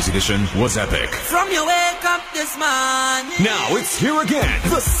 Last year's edition was epic. From your wake up this morning. Now it's here again.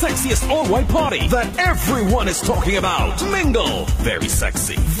 The sexiest all-white party that everyone is talking about. Mingle. Very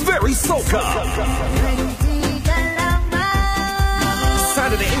sexy. Very soca.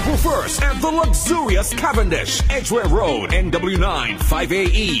 Saturday, April 1st at the luxurious Cavendish, Edgware Road, NW9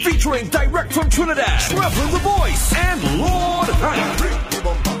 5AE. Featuring direct from Trinidad, Trevor the Voice and Lord Hank.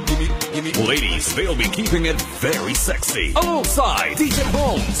 Ladies, they'll be keeping it very sexy. Alongside DJ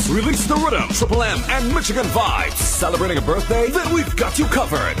Bones, Release the Rhythm, Triple M, and Michigan Vibes. Celebrating a birthday? Then we've got you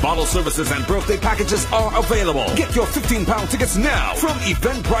covered. Bottle services and birthday packages are available. Get your £15 tickets now from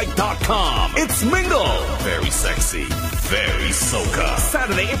Eventbrite.com. It's Mingle. Very sexy. Very soca.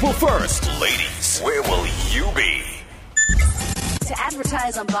 Saturday, April 1st. Ladies, where will you be? To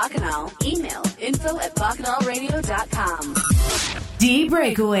advertise on Bacchanal, email info@bacchanalradio.com. D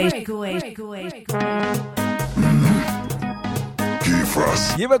Breakaway.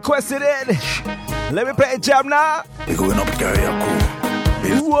 You requested it. Let me play a jam now. We're going up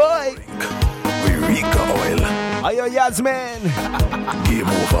Karayaku. What? We Rika Oil. Are you Yasmin? Game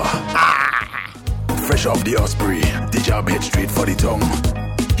over. Fresh off the Osprey. The job head straight for the tongue.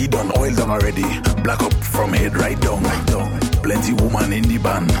 He done oil down already. Black up from head right down. Plenty woman in the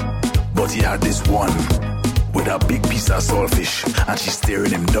band, but he had this one with a big piece of saltfish, and she staring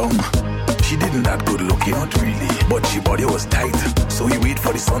him down. She didn't that good looking, not really, but she body was tight. So he wait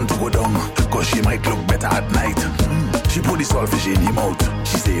for the sun to go down, cause she might look better at night. She put the saltfish in him mouth.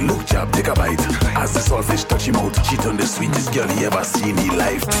 She say, look chap, take a bite. As the saltfish touch him out, she turned the sweetest girl he ever seen in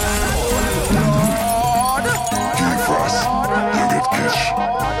life. You get catch.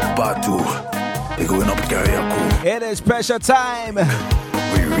 Part 2. They going up Karayaku. It is pressure time.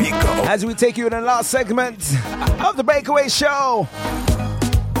 As we take you in the last segment of the Breakaway Show.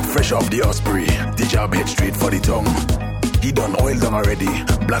 Fresh off the Osprey, the job head straight for the tongue. He done oil down already,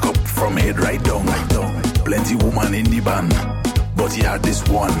 black up from head right down. Plenty woman in the band, but he had this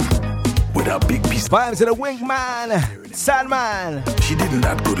one with a big piece. Vibes to the Wingman, Sandman. She didn't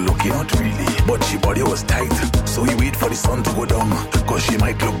that good looking, not really, but she body was tight. So he wait for the sun to go down, cause she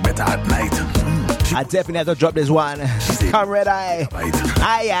might look better at night. I definitely have to drop this one. Come red eye.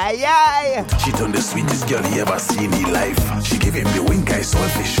 Aye, aye, aye. She turned the sweetest girl he ever seen in life. She gave him the wink eye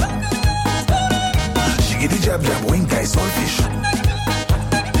saltfish. She gave the jab jab wink eye saltfish.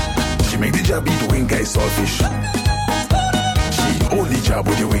 She make the jab eat wink eye saltfish. She hold the jab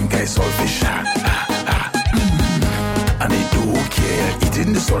with the wink eye saltfish. And he don't care,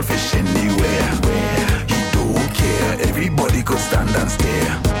 eating the saltfish anywhere. He don't care, everybody could stand and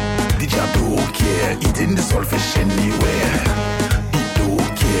stare. The jab don't care, eating the saltfish anywhere. He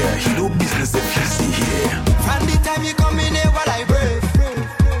don't care, he do business if he see here. From the time you come in here while I breathe,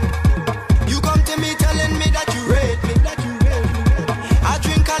 you come to me telling me that you rate me. I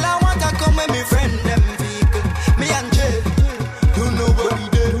drink all I want, I come with me friend them vehicle. Me and Jay, you nobody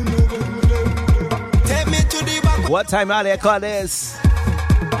there. Take me to the back. What time out there call this?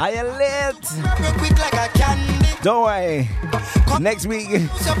 Are you lit? Quick like a candy. Don't worry. Next week,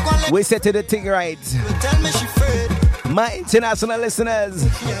 we set to the thing right. Tell me she afraid. My international listeners. I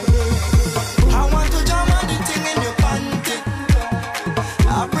want to jam on the thing in your panty.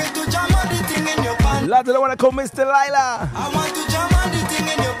 I pray to jam on the thing in your panty. Lots of the one to call Mr. Lila. I want to jam on the thing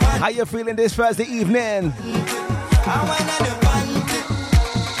in your panty. How you feeling this Thursday evening? I want on your panty.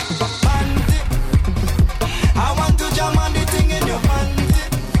 I want to jam on the thing in your panty.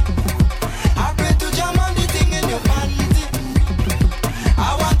 I pray to jam on the thing in your panty.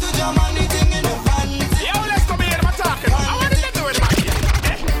 I want to jam on the thing in your panty. Yo, let's come here, I'm talking. I want to get to it, man.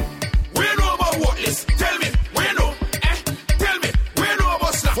 We know about what this. Tell me, we know. Tell me, we know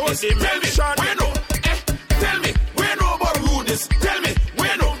about slap this. Tell me, we know. Tell me, we know about rudeness. Tell me,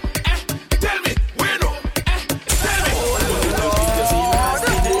 we know. Tell me, we know.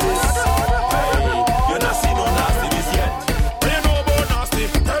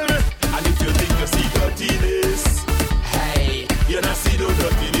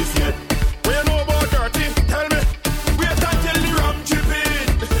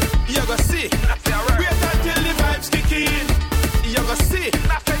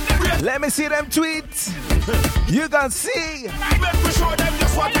 Let me see them tweets. You can see. Make we show them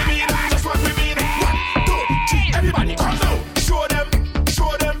just what we mean. Just what we mean. 1, 2, 3, everybody come now. Show them.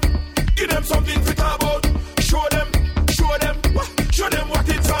 Give them something to talk about. Show them what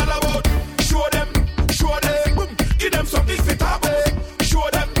it's all about. Show them. Give them something to talk about. Show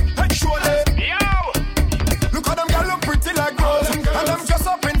them. Yo! Look at them girl look pretty like rose. And them dress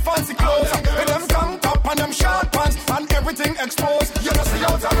up in fancy clothes. And them tank top and them short pants. And everything exposed. You just see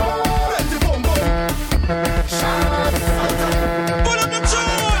out the road. Plenty boom boom. Pull up the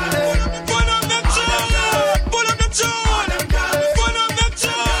tune. Pull up the tune. Pull up the tune. Pull up the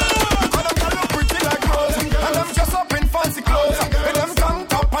tune. Look at them girl look pretty like rose. And them dress up in fancy clothes. And them tank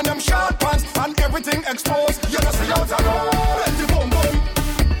top and them short pants. And everything exposed. You just see out the road. Plenty boom boom.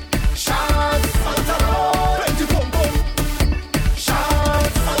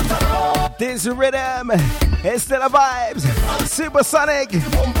 This rhythm is still a vibes. Supersonic.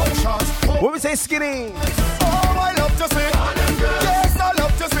 What we say, skinny? I love to see. Yes, I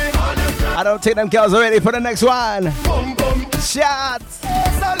love to see. I don't think them girls are ready for the next one. Shots.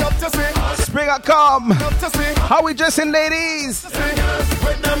 Yes, I love to see. Springer come. How we dressing, ladies?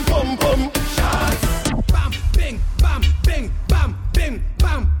 With them pum pum. Bam, bing, bam, bing, bam, bing,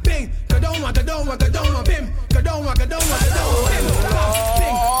 bam, bing. Go down, bim. Go down, bim. Bam, bing, bam,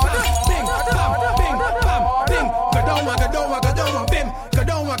 bing, bam, bing, bam, bing. Go down, bim.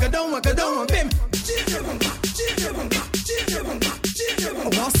 Go down, bim. I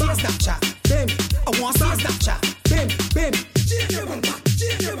want some Snapchat, bim. I want some Snapchat, bim.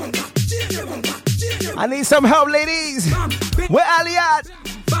 I need some help, ladies. Where Ali at?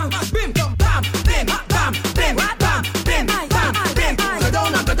 Bam, bim, bam, bim, bam, bim, bam, bim, bam, bim. Go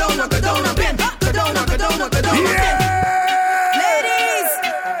down, bim. Go down, bim. Ladies,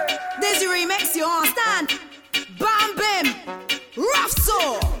 this remix you understand? Bam bim, rough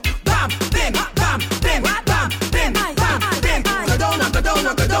so. Bam, bim, bam, bim, bam, bim, bam, bim. Go down, bim. Go down,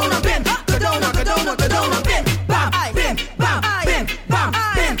 bim. Go down, bim. Bam, bim, bam, bim, bam,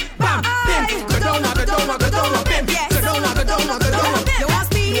 bim, bam, bim. Go down, bim. Go down, bim. You want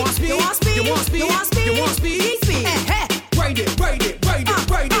speed? You want speed? You want speed? You want speed? You want speed? Speed. Ride it.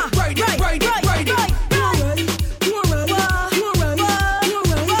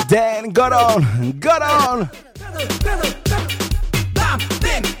 Dan, got on. Bam,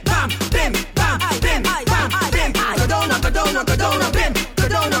 bim, bam, bim, bam, bim, bam, bim. Go down, bim. Go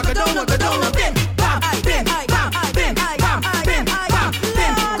down, bim. Bam, bim, bam, bim, bam, bim, bam,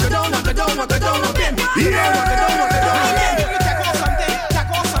 bim. Go down, bim.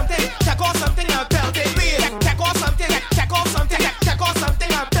 Take off something, and belt it. Take off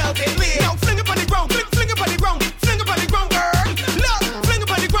something, and belt it. Now fling it on the ground, fling it on the ground, girl. Look, fling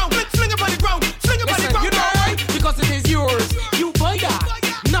it on the ground, fling it on the ground, You know why? Because it is yours. You buy that.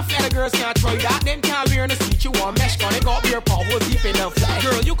 Enough other girls can't try that. Them can't wear in the seat you want mesh. Gonna go up your paw was deep enough.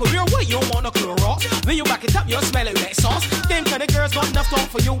 Girl, you could wear what you want no Clorox. When you back it up, you'll smell it like sauce. Them kind of girls got enough talk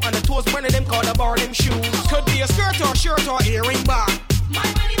for you. And the toes one of them called a bar them shoes. Could be a skirt or shirt or earring bar. My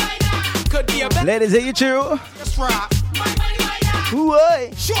money by that. Could be a belt. Ladies, are you true? Strap. My money by that. Whoa.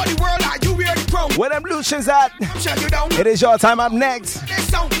 Show the world like you wear the crown. Where them Lucians at? Shut you down. It is your time up next.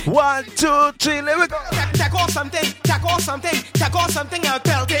 1, 2, 3, let me go. Take off something, and belt it. Take off something, and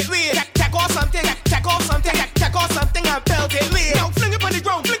belt it. Now fling it on the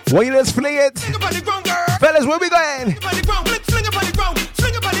ground. When you just fling it. Fling it on the ground, girl. Fellas, where we going? Fling it on the ground. Fling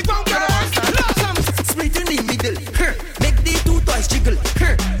it on the ground, girl. Split in the middle. Make the two toys jiggle.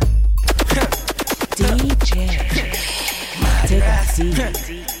 DJ. Take a seat.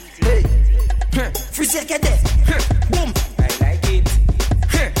 Hey. Free second there. Boom. I like it.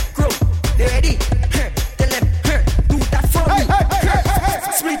 Crow. They ready. Tell them. Do that for me.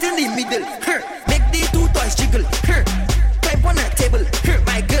 Split in the middle. Make the two toys jiggle. Climb on a table.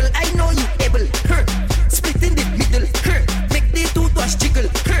 My girl, I know you able. Split in the middle. Make the two toys jiggle.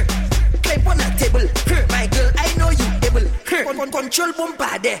 Climb on a table. My girl, I know you able. Control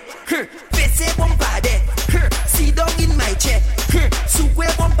bumper there. Face bumper there. Sit down in my chair.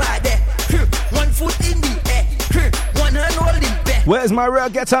 Square bumper there. 1 foot in the air. 1 hand holding back. Where's my real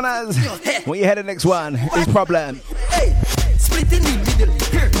get on us? When you head the next one, it's problem. Hey, split in the middle.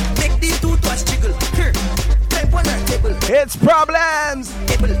 Make the two toys jiggle. Climb on a table. It's problems.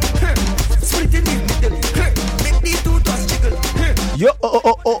 Split in the middle. Make the two toys jiggle. Yo,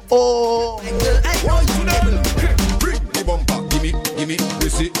 oh. My girl, I know you able. Bring the bumper. Gimme,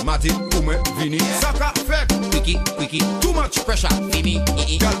 Wissy, Matty, Kume, Vini. Saka, Fek, Wiki, too much pressure, Vini.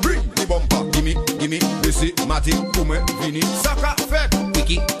 Girl, bring the bumper. Gimme, Wissy, Matty, Kume, Vini. Saka, Fek,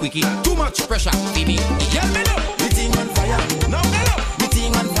 Wiki, too much pressure, Vini. Girl, me know, the thing on fire. Now me know, the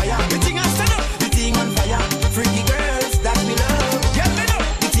thing on fire.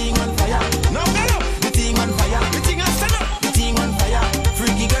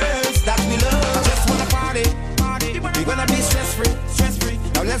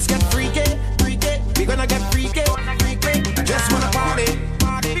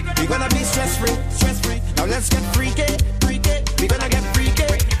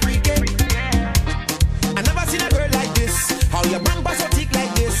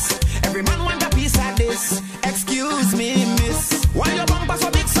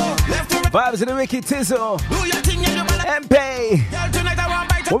 vibes of the Ricky Tizzle. MP.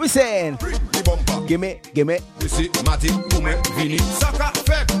 What we saying? Gimme. You see, Matty, Kume, Vini, Saka,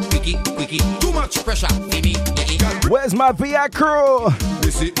 Fed, Quickie, too much pressure, Vini. Where's my VI crew?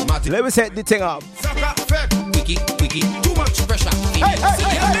 You see, Matty, let me set the thing up. Saka, Fed, Quickie, too much pressure, Vini.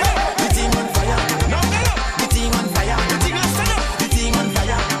 The team on fire, the team on fire, the team on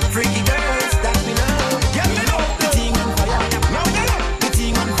fire, freaky girls that we love. The team on fire, the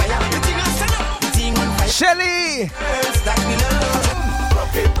team on fire, the team on fire, Shelly, girls that we love.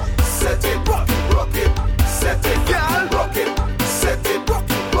 Rock it, set it, rock it, set it, girl. Rock it, set it, rock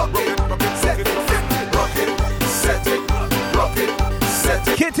it, set it, rock it, set it, rock it, set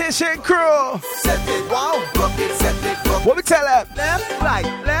it. Kitty Shit Crew. Set it, wow, rock it, set it, rock it. What we tell them? Left, right,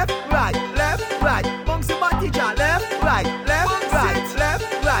 left, right, left, right. Bouncy body jar. Left, right, left, right, left,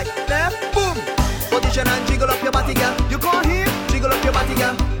 right, left. Boom. Position and jiggle up your body, girl. You go here, jiggle up your body,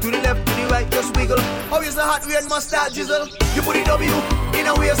 girl. To the left, to the right, just wiggle. How is the hot rain mustard jizzle? You put it W in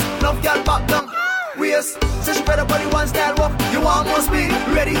a waist. Love girl back down. Waist. So she better body one style walk. You almost be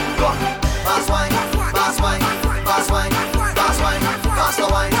ready, go. Fast wine, fast wine, fast wine, fast wine, faster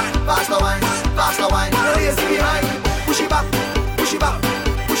wine, faster wine, faster wine. No lazy behind. Push it back, push it back,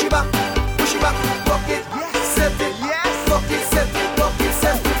 push it back, push it back. Rock it, set it, yes. Rock it, set it, rock it,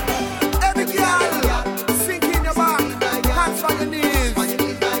 set it. Every girl, sink in your back, hands on your knees.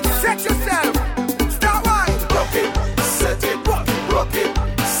 Set yourself, start wine. Rock it, set it, rock it,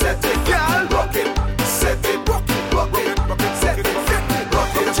 set it, girl. Rock it, set it, rock it, set it,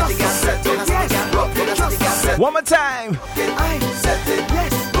 rock it, set it, set it. One more time. Set it,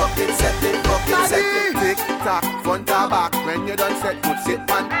 yes. Rock it, set it, rock it, set it. Tick tock, front or back. When you done set, put sit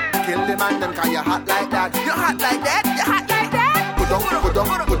man. Kill the man, them 'cause you hot like that. You hot like that, you hot like that. Put on, put on,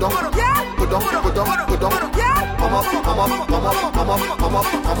 put on, yeah. Put on, put on, put on, yeah. Come up, come up, come up, come up, come up,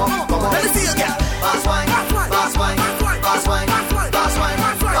 come up, come up. Let me see you, girl. Fast wine, fast wine, fast wine, fast wine,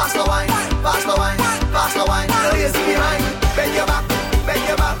 faster wine, faster wine, faster wine. No lazy behind. Bend your back, bend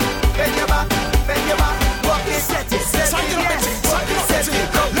your back, bend your back, bend your back. Rock it, set it, set it, yes. Set it,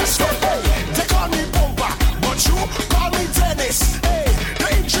 let's go. They call me Bomba, but you call me Dennis. Hey, the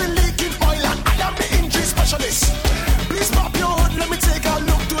engine leaking oil and I am the engine specialist. Please pop your hood, let me take a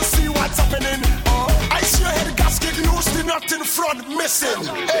look to see what's happening. I see your head gasket loose, the nut in front missing.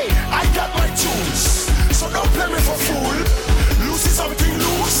 Hey, I got my tunes, so don't play me for fool. Loose is something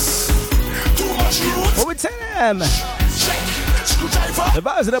loose, too much loose. What we tell them? Check, screwdriver. The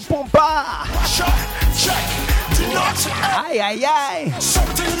vibes of the pumpa. Washer, check, the nut. Aye.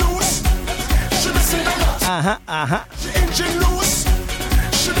 Something loose, she missing a nut. The engine loose,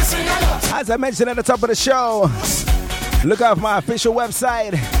 she missing a nut. As I mentioned at the top of the show, look out for my official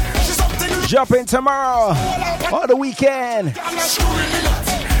website. Jumping tomorrow or the weekend.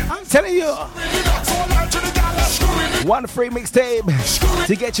 I'm telling you, one free mixtape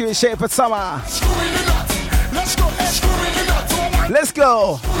to get you in shape for summer. Let's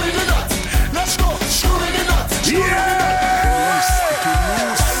go.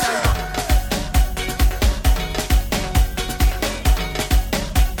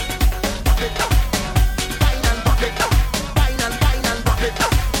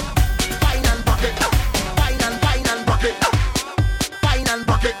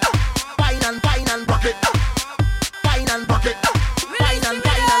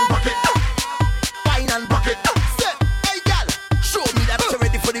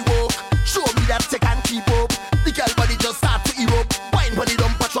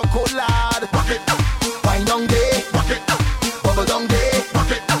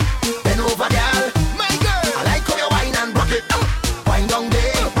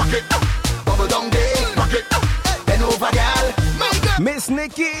 Miss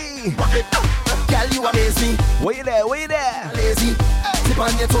Nikki, Girl, you amaze me. Where you there? Lazy, tip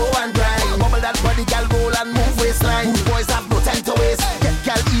on your toe and grind. Bubble that body, girl, roll and move waistline. Good boys have no time to waste. Get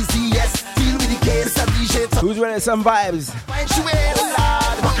girl easy, yes. Deal with the case, a DJ. Who's ready for some vibes? Find she way,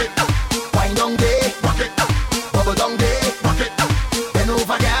 lad. Wine down day, bubble down day. Bend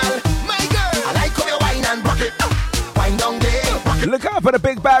over, girl. My girl, I like how you wine and rock it. Wine down day. Look out for the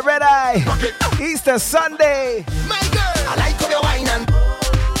big bad red eye. Easter Sunday. My girl, I like how you wine and.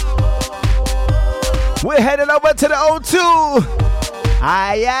 We're heading over to the O2.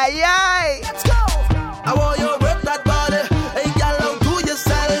 Aye. Let's go. I want you to rip that body. Hey, girl, out to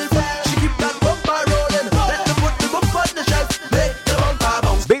yourself. She keep that bumper rolling. Let me put the bump on the shelf. Make the bumper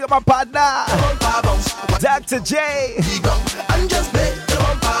bounce. Big up my partner, Bumper bounce. Dr. J. And just make the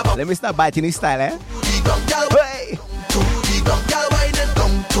bumper bounce. Let me start biting his style, eh? Hey. To the gong, girl, wine it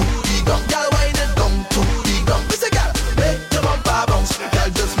down. To the gong, girl, wine it down. To the gong. Listen, girl, make the bumper bounce. Girl,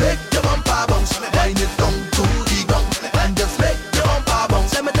 just make the bumper bounce.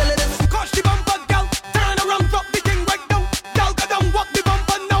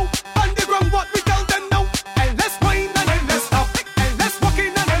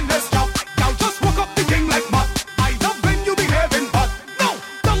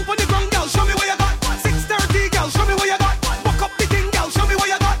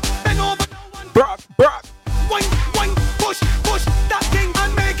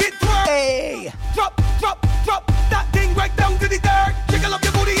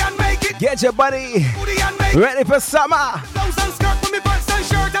 Get your body ready for summer. Blouse and skirt for me pants and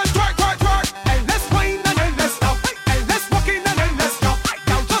shirt and twerk, twerk, twerk. Endless wine and endless stuff. Endless walking and endless stuff.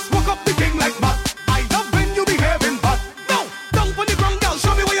 Now just walk up the king like that. I love when you behaving bad. No, down on the ground, girl,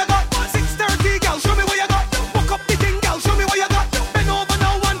 show me what you got. 6:30, girl, show me what you got. Walk up the king, girl, show me what you got. Bend over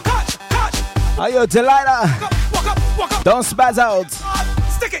now and catch. Are you Delilah? Walk up. Don't spaz out.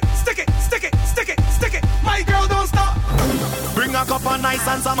 Stick it. My girl, don't stop. Bring a cup of nice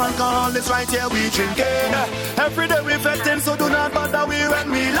and some alcohol, it's right here we drinking. Every day we fetting, so do not bother we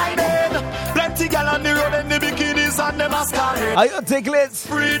when we lighting. Plenty gal on the road in the bikinis and the mascara. Are you Tiglets?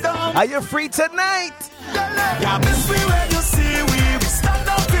 Freedom. Are you free tonight? Yeah, miss me when you see we stand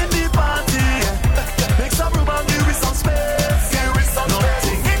up in the party. Make some room and give me some space. Give me some space.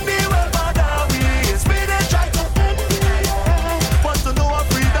 In the world, bother we. It's me they try to end me. But to know our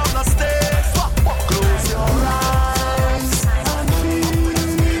freedom not stay. Close your eyes and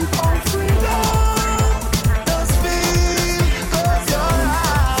feel our freedom. Just feel. Close your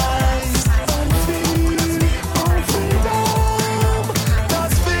eyes and feel our freedom.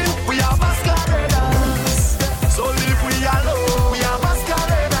 Just feel. We are masqueraders, so live we alone. We are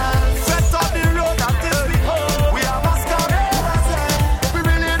masqueraders. Set on the road and till we home. We are masqueraders. We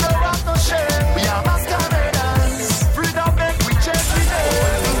really don't have no shame. We are masqueraders. Freedom make we change the name.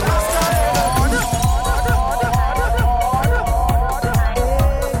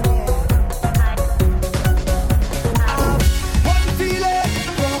 One feeling,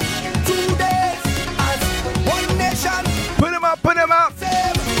 2 days, as one nation. Put him up. So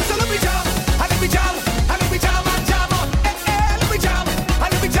let me jam, and let me jam, and let me jam and jam. Let me jam, and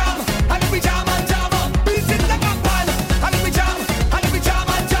let me jam, and let me jam and jam. Beat it like a pan, and let me jam, and let me jam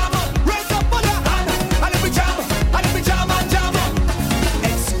and jam. Raise up on your hand, and let me jam, and let me jam and jam.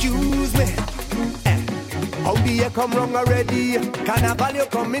 Excuse me, how the year come wrong already? Carnival you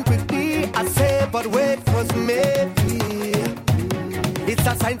coming quickly, I say, but wait for me. It's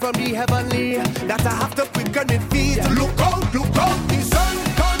a sign from the heavenly that I have to quicken my feet. Look out, the sun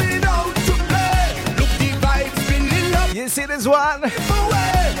coming out to play. Look the vibes filling up. You see this one?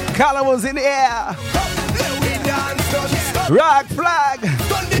 Collar was in the air. We dance, don't stop. Rock flag.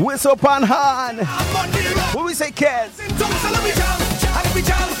 Whistle upon hand. What we say, kids? So let me jam, and let me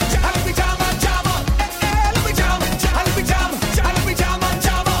jam, and let me jam and jam. Let me jam, and let me jam, and let me jam and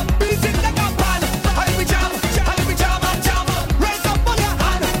jam. Beat it like a pan, and let me jam, and let me jam and jam. Raise up on your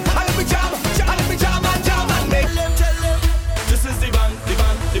hand, and let me jam, and let me jam and jam. And make them tell them, this is the band.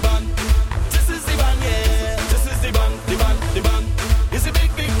 This is the band, yeah. This is the band. It's a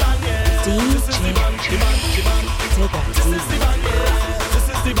big band, yeah. This is the band. This is the band, yeah. This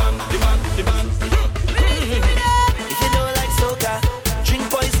is the band. If you don't like soca, drink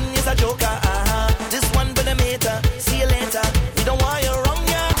poison is a joker. This one for the meter. See you later. We don't want you wrong,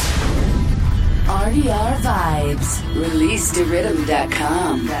 yeah. RDR Vibes. Release to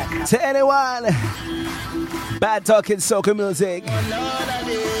rhythm.com. To anyone bad talking soca music,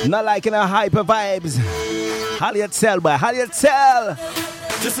 not liking our hyper vibes, how do you tell, boy? How do you tell?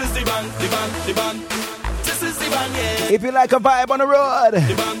 This is the band. This is the band, yeah. If you like a vibe on the road,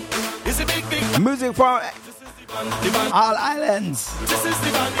 The band is a big band. music from The band. all islands, This is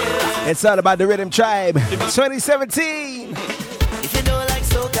the band, yeah. it's all about the Rhythm Tribe 2017. If you don't like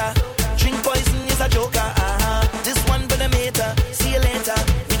soca, drink poison is a joker. This one for the meter. See you later.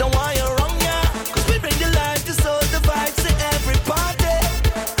 We don't want you wrong, yeah. Cause we bring the life to soul, the vibes to every party.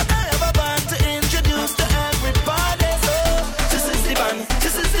 And I have a band to introduce to everybody. So this is the band.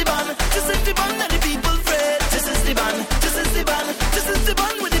 This is the band. This is the band that the people afraid. This is the band. This is the band. This is the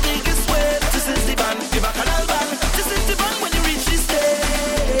band with the biggest weight. This is the band. The Bacchanal band. This is the band when you reach the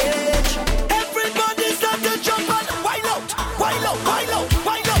stage. Everybody start to jump on. Wild out. Wild out. Wild out.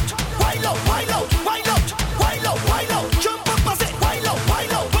 Wild out. Wild out. Wild out. Wild out. Wild out. Wild out. Jump up and say wild out.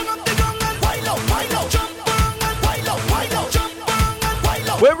 Wild out. Turn up the gong and wild out. Wild out. Jump on and wild out. Wild out. Jump on and wild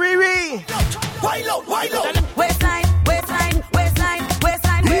out. Where Riri? Wild out. Wild out. Waistline, waistline, waistline,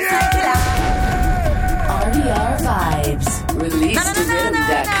 waistline, waistline killer. RDR Vibes. Release to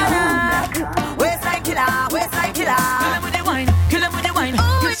rhythm.com. Waistline killer, waistline killer. Kill 'em with the wine, kill 'em with the wine.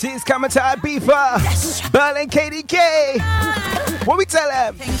 She's coming to our beefer. Berlin KDK. What we tell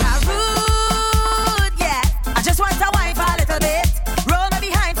them? Rude, yeah. I just want to wine for a little bit. Roll me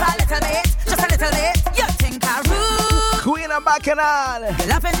behind for a little bit. Just a little bit. You think I'm rude? Queen of Bacchanal.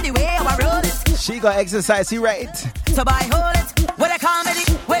 Loving the way I roll it. She got exercise, he right. So I hold it. What I call me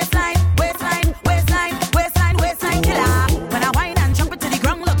the waistline, waistline, waistline, waistline, waistline killer. When I whine and jump into the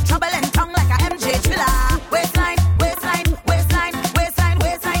ground, look trouble and tongue like a MJ thriller. Waistline, waistline, waistline, waistline,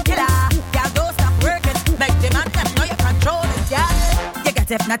 waistline killer. Girl, don't stop working. Make the man them know you control it, yeah. You get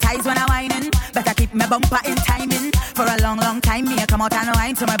hypnotized when I whine. bumper in timing. For a long, long time, me I come out and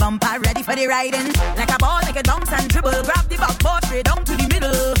wine to my bumper, ready for the riding. Like a ball, make it bounce and dribble. Grab the backboard straight down to the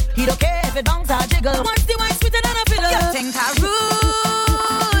middle. He don't care if it bounce or jiggle. Once the wine sweeter than a pillow. You think I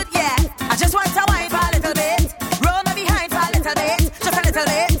rude, yeah. I just want to wine for a little bit. Roll me behind for a little bit. Just a little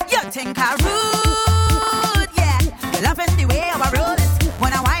bit. You think I rude, yeah. You're loving the way I roll it.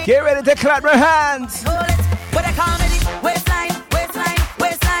 When I wine, get ready to clap your hands. Roll it. What I call it, waistline, waistline,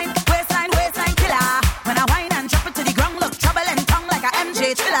 waistline, waistline, waistline killer. When I wine and drop it to the ground, look trouble and tongue like a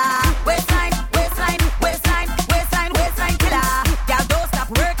MJ Thriller. Waistline, waistline, waistline, waistline, waistline killer. Y'all don't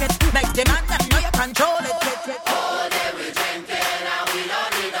stop work it, make the man that know you control it. All day we drinking and we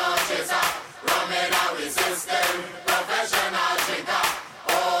don't need no chaser. Rum in our system, professional drinker.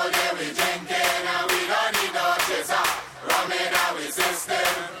 All day we drinking and we don't need no chaser. Rum in our system,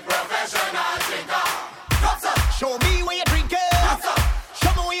 professional drinker. Show me where you drinking.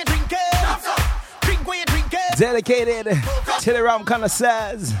 Show me where you drinking. Drink where you drinking. Dedicated to the rum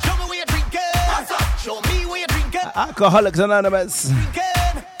connoisseurs. Show me where you drinking. Show me where you drinking. Alcoholics Anonymous.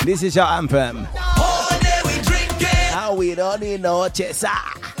 This is your anthem. All day we drinking. And we don't need no chaser.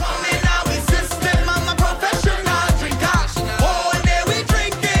 Rum in our system, I'm a professional drinker. All day we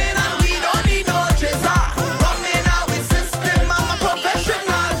drinking and we don't need no chaser. Rum in our system, I'm a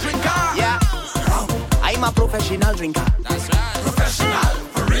professional drinker. Yeah, I'm a professional drinker. That's right. Professional,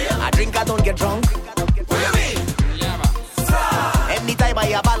 for real. I drink, I don't get drunk. What do you mean? Anytime I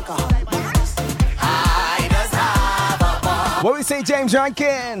have alcohol, I just have a ball. What we say, James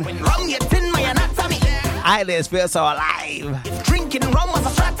Rankin? When rum gets in my anatomy, I just feel so alive. if drinking rum was a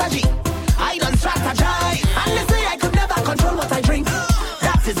strategy, I don't strategize. And they say I could never control what I drink.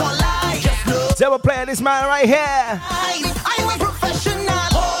 That is all I just know. So we're playing this man right here. I'm a professional.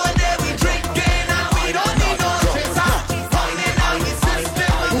 All day we drinking and we don't need no chaser. Rum in our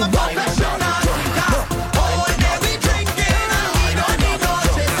system, I'm a professional drinker. All day we drinking and we don't need no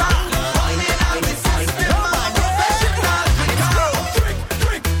chaser. Rum in our system, I'm a professional drinker.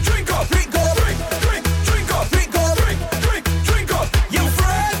 Drink up, drink up, drink up, drink up, drink up. You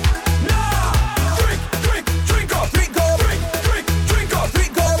friend? Nah. Drink up, drink up, drink up,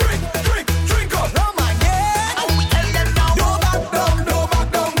 drink up. Oh my God. And we tell them now. No back down, no back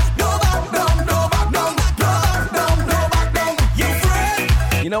down, no back down, no back down, no back down, no back down. You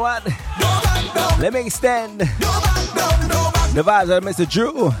friend? You know what? No back down, Let me extend no back down, no back. the vibes of Mr.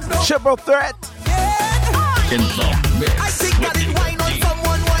 Drew. Triple threat. In the mix. I think I did wine on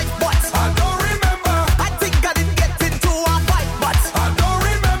someone white butt. I don't remember. I think I did get into a fight, but I don't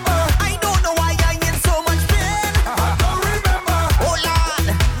remember. I don't know why I'm in so much pain. I don't remember. Oh Lord,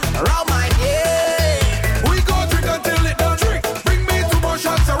 around my head. We go drink until it don't drink. Bring me 2 more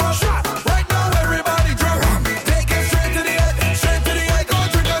shots of rum. Shot. Right now everybody drunk. Take it straight to the head, straight to the head. Go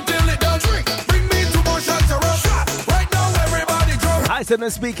drink until it don't drink. Bring me 2 more shots of rum. Shot. Right now everybody drunk. I said the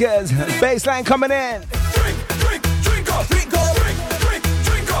speakers. Bassline coming in. Drink up, drink up, drink up,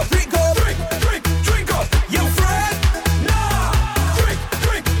 drink up, drink up. You friend? Nah. Drink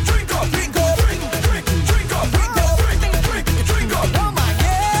up, drink up, drink up, drink up. Oh my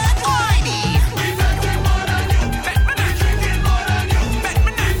God, Whitey. We drinking more than you. We drinking more than you. We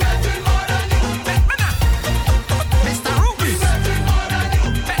drinking more than you. Mr. Roots. We drinking more than you.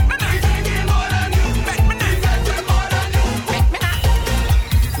 We drinking more than you. We drinking more than you.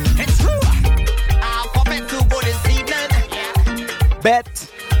 It's true. I'll pop it to go this evening. Bet.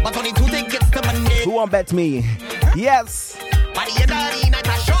 But only 2 tickets to Monday. Who won't bet me? Yes. By the end of the night,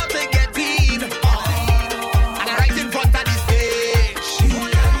 I sure to get in. And I'm right in front of the stage.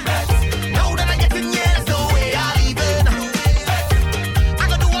 Now that I get in, yeah, there's no way I'll even. I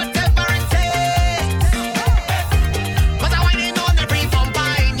gonna do whatever it takes. Cause I'm whining on every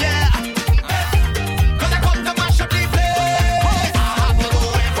combine, yeah. Cause I come to mash up the place. I have to go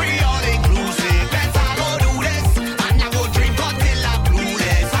every all inclusive. Let's all go do this. And I go drink until I'm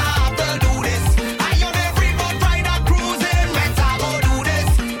clueless. I have to do this. I on every boat ride I'm cruising. Let's all go do this.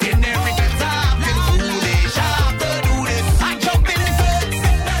 In every dance I'm feeling foolish. I have to do this. I jump in the fence.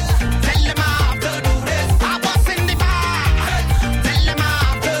 Tell them I have to do this. I bust in the bar. Tell them I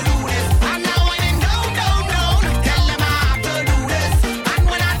have to do this. And now when I'm down, down, down. Tell them I have to do this. And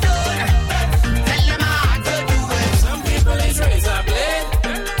when I'm done, tell them I have to do it. Some people is razor blade.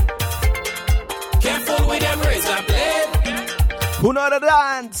 Careful with them razor blade. Who know the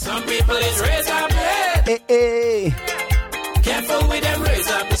dance? Some people is razor blade. Hey, hey. Careful with them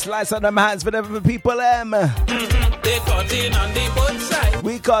razor blade. Slice on them hands for the people, They caught in on the boat side.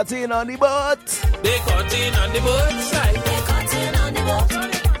 We caught in on the boat. They caught in on the boat side. They caught in on the boat.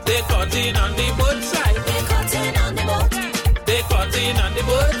 They caught in on the boat side. They caught in on the boat. They caught in on the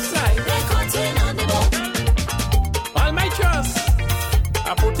boat side. They caught in on the boat.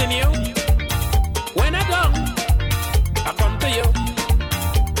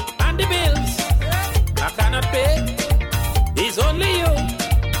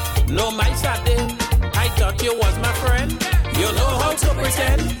 don't know how to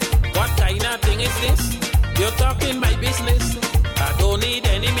pretend. What kind of thing is this? You're talking my business. I don't need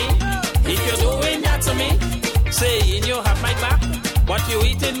enemy. If you're doing that to me, saying you have my back, but you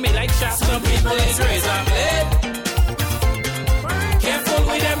eating me like shark. Some people is razor blade. Careful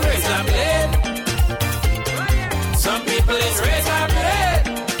with them razor blade. Some people is razor blade.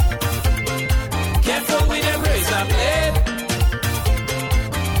 Careful with them razor blade.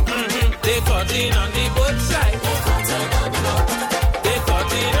 They cut in on the both side. They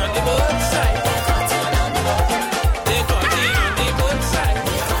cut in on the both side. They cut in on the both side.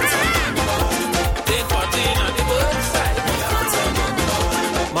 They cut in on the both side.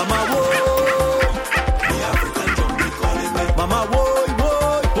 Mama woy, the African drum be calling me. Mama woy,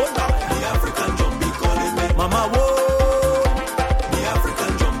 woy, hold on. The African drum be calling me. Mama woy, the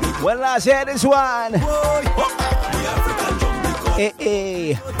African drum be calling me. Well, let's hear this one. The African drum be calling me.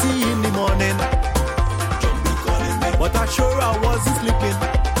 Hey. 30 in the morning. But I'm sure I wasn't sleeping.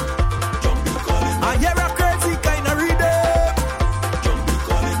 I hear a crazy kind of rhythm.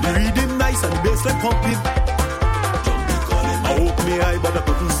 The rhythm nice and the bassline pumping. I opened my eye but I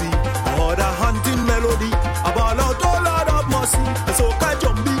couldn't see. I heard a haunting melody. I ball out, oh Lord of mercy. And so can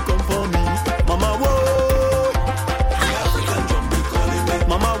Jumbie come for me. Mama woy, the African Jumbie calling me.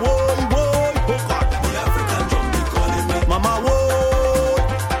 Mama woy, woy, oh God, the African Jumbie calling me. Mama woy,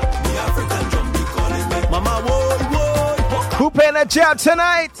 the African Jumbie calling me. Mama woy, woy. Who paying a job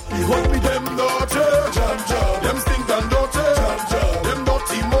tonight? He hold me them daughter, jam jam. Them stink and daughter, jam jam. Them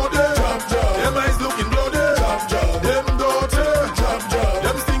dirty mother, jam jam. Them eyes looking bloody, jam jam. Them daughter, jam jam.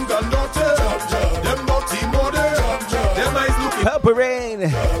 Them stink and daughter, jam jam. Them dirty mother, jam jam. Them eyes looking. Purple Rain.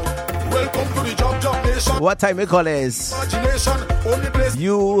 Welcome to the Job Nation. What time you call this? Imagination, only place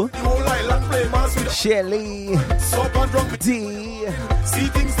You, the whole island play mass with Shelly, soap and drunk. D. See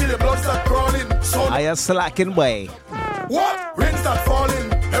things till the blood start crawling. So I am slacking way. what? Rain start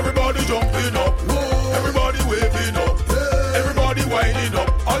falling. Everybody jumping up. Everybody waving up. Everybody winding up.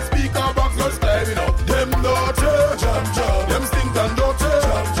 All speaker box girls climbing up. Them daughter, jam jam. Them stink and daughter,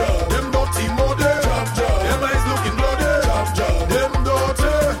 jam jam. Them dirty mother, jam jam. Them eyes looking bloody, jam jam. Them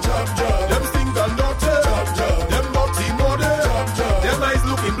daughter, jam jam. Them stink and daughter, jam jam. Them dirty mother, jam jam. Them eyes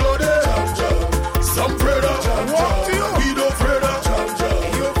looking bloody, jam jam. Some afraid of, jam jam. We don't afraid of, jam jam.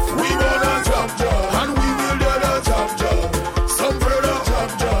 We wanna jam jam. And we will get a jam jam. Some afraid of, jam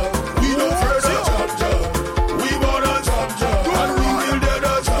jam. We don't afraid of, jam jam. We wanna jam jam. And we will get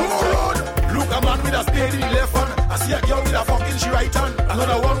a jam jam. Look, a man with a spade in the left hand. I see a girl with a fucking she right hand.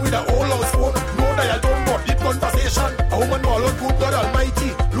 Another one with a old house phone. No dial tone but deep conversation. A woman ball on good God almighty.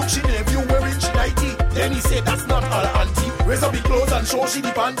 Look, she name you wearing she nighty. Then he said that's not all auntie. Raise up the clothes and show she the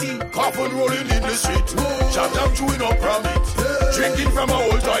panty. Coffin rolling in the street. Jam jam chewing up from it. Drinking from a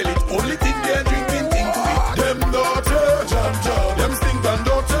old toilet. Only thing they drinking thing to it. Them daughter, jam jam. Them stink and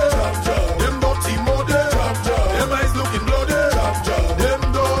daughter, jam jam. Them dirty mother, jam jam. Them eyes looking bloody, jam jam. Them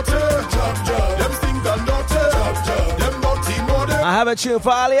daughter, jam jam. Them stink and daughter, jam jam. Them dirty mother. I have a tune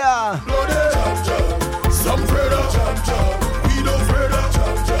for all ya. Bloody, jam jam. Some afraid of, jam jam. We don't afraid of,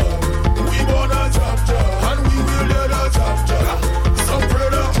 jam jam. We wanna jam jam. And we will let a jam jam. Some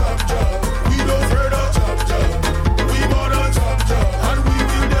afraid of, jam jam. We don't afraid of, jam jam. We wanna jam jam. And we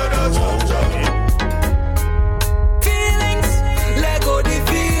will let a jam jam. Feelings, let go the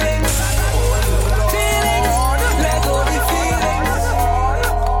feelings. Feelings, let go the feelings.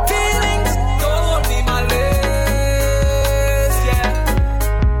 Feelings, don't hold me my legs, yeah.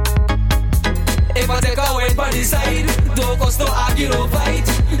 If I take away by the side, don't cause no argue, no fight.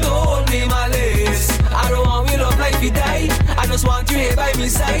 Don't hold me my legs. I don't want we love like we die. I just want you here by my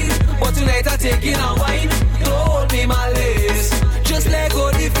side. But tonight I'm taking a wine. Don't hold me my legs. Just let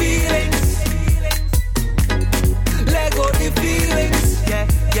go the feelings. Let go the feelings, yeah,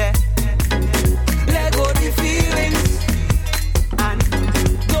 yeah. Let go the feelings, and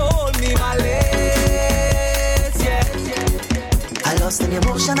don't hold me my legs, yeah, yeah. I lost in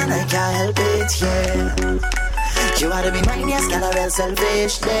emotion and I can't help it, yeah. You wanna be mine, yes, girl, I'm real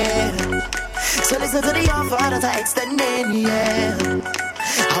selfish, yeah. So listen to the offer that I extending, yeah.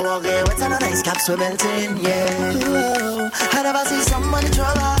 I walk here with a nice caps we're melting, yeah. Whoa. I never see someone in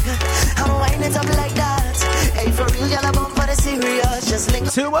trouble. I'm wind it up like that. Hey, for real, girl, I'm on for the serious. Just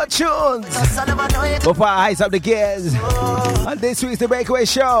link. Too much tunes. Before I ice up the gears. On this week's The Breakaway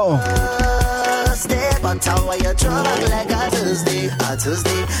Show. Stay, but how are you trouble like a Tuesday, a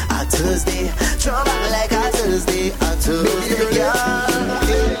Tuesday, a Tuesday. Trouble like a Tuesday, a Tuesday, yeah.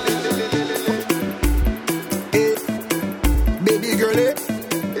 Baby girl,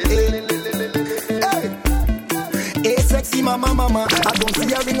 Hey, sexy mama, I don't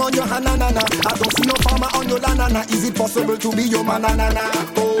see a ring on your hand, I don't see no farmer on your la-na-na. Is it possible to be your man-na-na?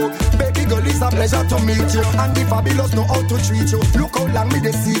 Oh, baby girl, it's a pleasure to meet you. And the fabulous know how to treat you. Look how long me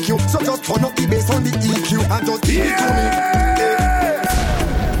they seek you. So just turn up the bass on the EQ and just give it to me.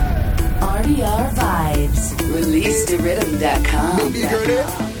 RDR Vibes. ReleaseTheRhythm.com. Baby girl,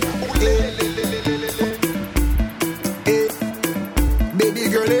 baby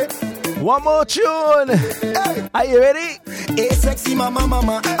girl, one more tune. Hey. Are you ready? Hey, sexy mama,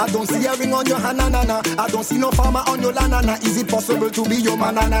 mama. I don't see a ring on your hananana. I don't see no farmer on your lanana. Is it possible to be your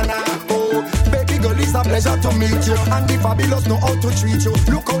mananana? Oh, baby girl, it's a pleasure to meet you. And the fabulous know how to treat you.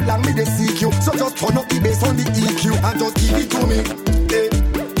 Look how long me they seek you. So just turn up the bass on the EQ and just give it to me. Hey.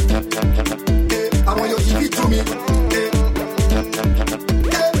 Hey. I want you to give it to me. Hey.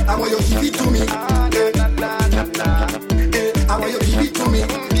 Hey. I want you to give it to me. Hey. Hey. I want you to give it to me.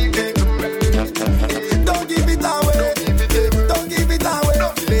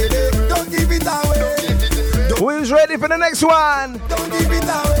 Who's ready for the next one? Don't give it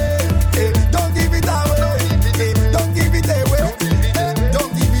away. Don't give it away. Don't give it away.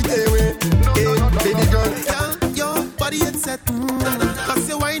 Don't give it away. Baby girl, your body is set. Cause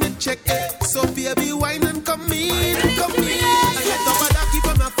you wine and check. So baby, wine and come in. Come in. I get the Badaki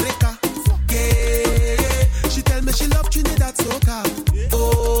from Africa. Yeah. She tell me she love Trinidad soca.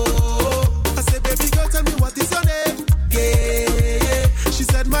 Oh, I say baby girl, tell me what is your name? Yeah. She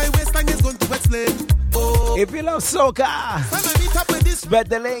said my waistline is going to explain. If you love soca, spread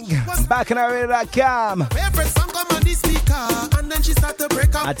the link. BacchanalRadio.com.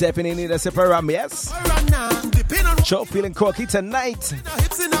 I definitely need a sip of rum, yes? Show feeling cocky tonight.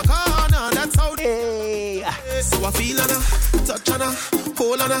 Hey. So I feel on her, touch on her,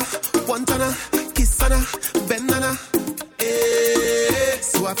 hold on her, want on her, kiss on her, bend on her. Hey.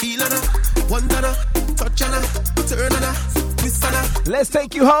 So I feel on her, want on her, touch on her, turn on her, twist on her. Let's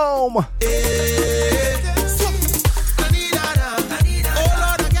take you home. Hey.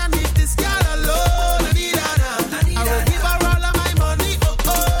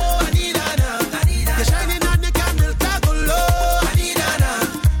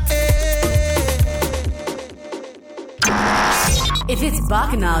 If it's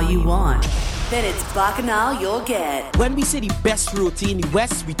Bacchanal you want, then it's Bacchanal you'll get. When we say the best roti in the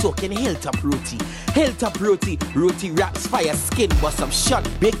West, we talking Hilltop roti. Hilltop roti, roti wraps, fire skin, but some short,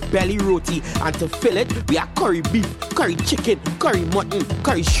 big belly roti. And to fill it, we have curry beef, curry chicken, curry mutton,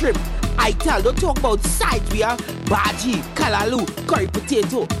 curry shrimp. I tell, don't talk about sides. We have bhaji, kalalu, curry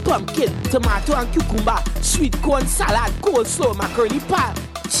potato, pumpkin, tomato and cucumber, sweet corn salad, coleslaw, macaroni pie.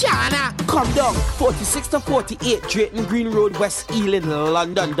 Chana, come down 46 to 48 Drayton Green Road, West Ealing,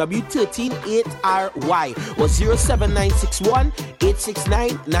 London, W138RY or 07961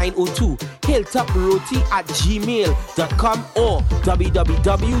 869 902. hilltoproti@gmail.com or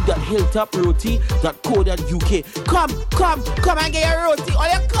www.hilltoproti.co.uk. Come and get your roti. All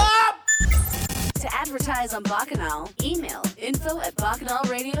you come! To advertise on Bacchanal, email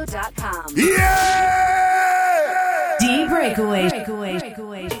info@bacchanalradio.com. Yeah! D Breakaway.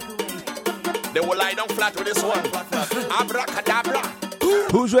 They will lie down flat with this one. Abracadabra.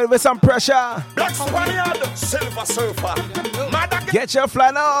 Who's ready with some pressure? Black Spaniard, Silver Surfer. Get your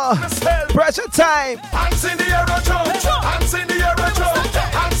flannel. Pressure time. Hands in the air, hands in the air, hands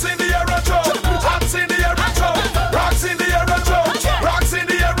in the air, hands in the air, rocks in the air, rocks in the air, rocks in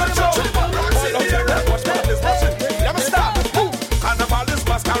the air. Never stop. Carnival is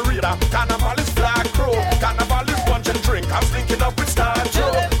masquerade, Carnival is black crow, Carnival is bunch and drink. I'm linking up with Star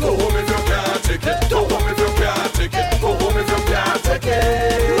Joe. Go home if you can't take it. Go home if you can't take it. Go home if you can't take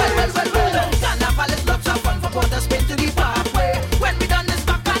it. Well. Carnival is lots of fun for both us spin to the parkway. When we done this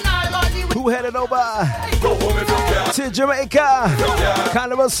Bacchanal, all the Who headed over go home if you can't to Jamaica?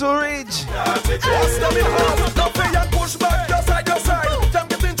 Carnival Surridge. Don't pay and push back your side, your side. Jam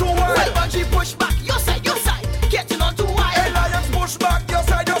getting too wide. Well, Bungie push back your side, getting on too wide. Alliance push back your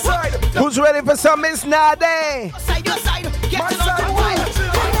side, your side. Who's ready for some Miss Nade? Your side, getting on too wide.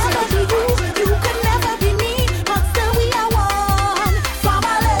 You could never be me, but still we are one.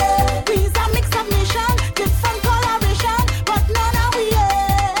 Family, we's a mix of nation, different coloration, but none of we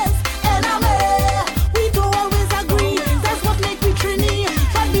is enemy. We don't always agree, that's what make we trini.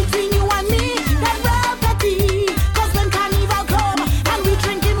 But between you and me, that real petty. Cause when Carnival come, and we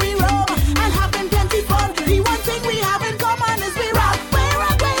drinking, we rum, and having plenty fun. The one thing we have in common is we rock. We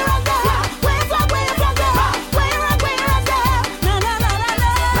rock, we rock, we rock. We rock, we rock, we rock. We rock, we rock, we rock. Na na na na na.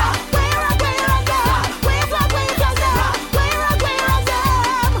 We rock, we rock, we rock. We rock, we rock, we rock. We rock, we rock,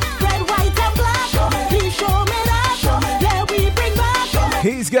 them. Red, white, and black. He show me that. Yeah, we bring back.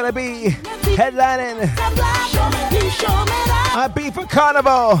 He's gonna be headlining He show me that. at Beef for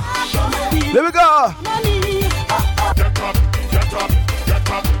Carnival. Here we go. Money.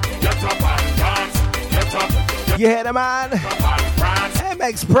 You hear the man?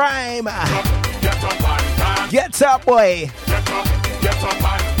 MX Prime. Get up, boy. Get up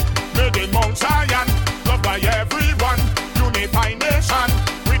and made in Mount Zion, loved by everyone. Unify nation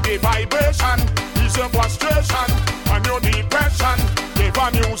with the vibration. Ease your frustration and your depression. Give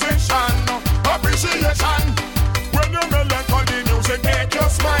a musician appreciation. When you melancholy music make you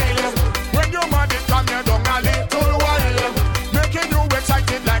smile. When you mad it come you down a little while. Making you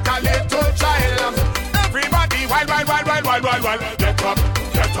excited like a little child. Everybody wild. Get up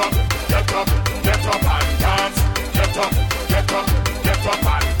and dance. Get up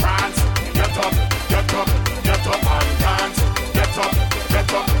and prance. Get up and dance.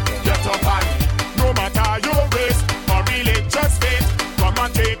 Get up and no matter your race or religious faith, come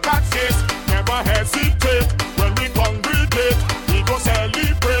and take a taste. Never hesitate when we congregate. We go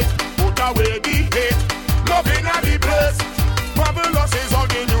celebrate, put away the hate. Loving at the place. Marvelous is all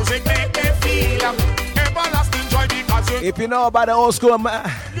the music make me feel. Everlasting joy because If you know about the old school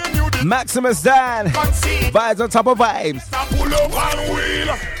Maximus Dan, vibes on top of vibes. pull up and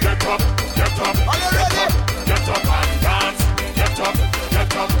wheel. Get up. Are you ready? Get up and dance. Get up and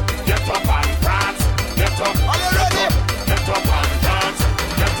prance. Get up. Are you ready? Get up and dance.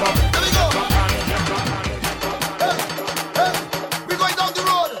 Get up. Here we go. Hey, we going down the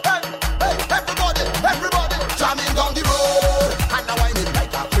road. Hey, everybody, jamming down the road. And now I'm in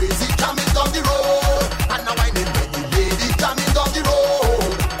like a crazy, jamming down the road. And now I'm in many ladies, jamming down the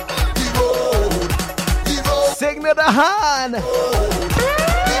road. The road. Signal the hand.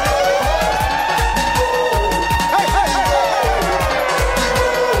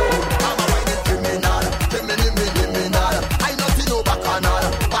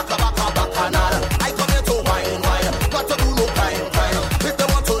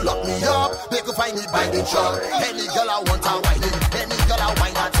 Any girl I want a whining, any girl I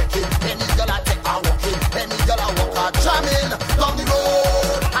wine a taking, any girl I take a walking, any girl I walk a jamming down the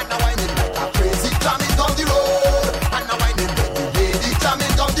road. And now I'm in like a crazy jamming down the road. And now I'm in like the lady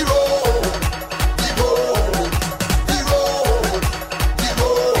jamming down the road. The road.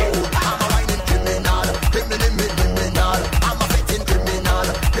 I'm a whining criminal. I'm a fighting criminal.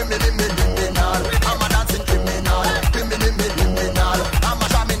 I'm a dancing criminal. I'm a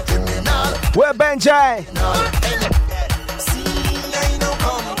jamming criminal. Where Benjai?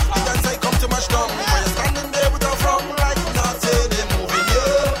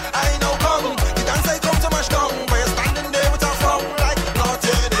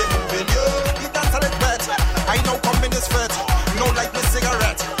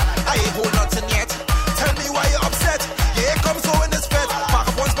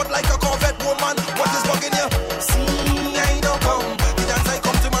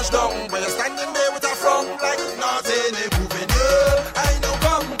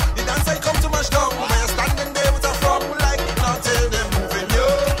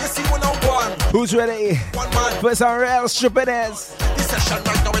 Who's ready for some real stupidness? This session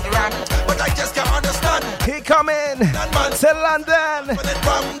right now it ran, but I just can't understand. He coming to London. When it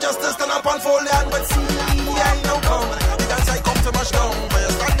ram, just to stand up and fold hand. But see, I know come. The dance I come to mash down. But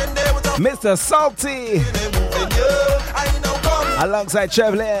you're standing there with a Mr. Salty alongside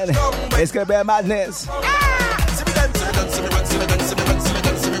Trevlin. It's gonna be a madness.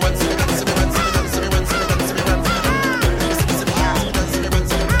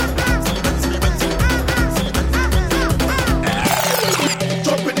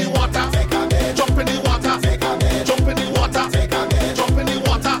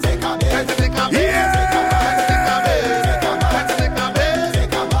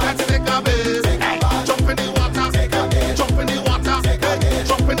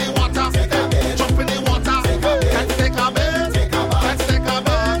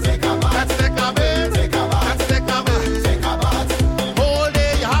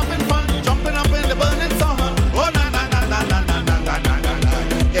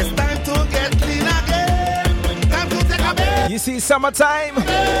 Summertime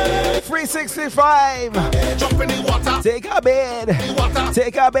 365. Jump in the water. Take a bed.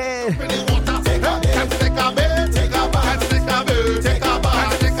 Take a bed. Take a bed. Take a bed. Take a bed. Take a bed. Take a bed. Take a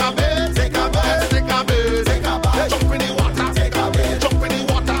bed. Take a bed. Take a bed. Take a bed. Jump in the water. Take a bed. Jump in the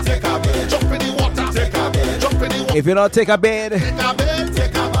water. Take a bed. Jump in the water. Take a bed. Jump in the water. If you don't take a bed,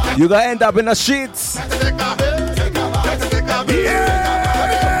 you're gonna end up in the streets. Take a bed. Take a bed. Take a bed. Yeah.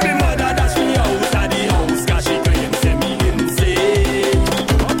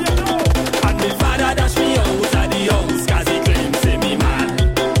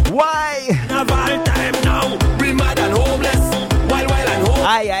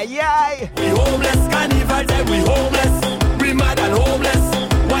 We homeless, carnival time, we homeless. We mad and homeless.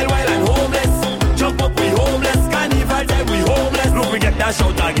 Wild and homeless. Jump up, we homeless.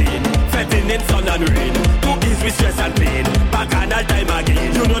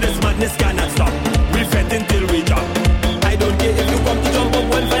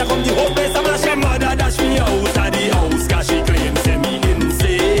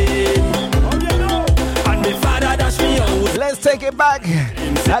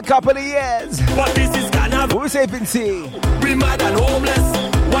 a couple of years. But this is carnival. Who say Vinci? We mad and homeless,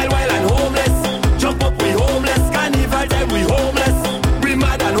 wild and homeless. Jump up, we homeless. Carnival time, we homeless. We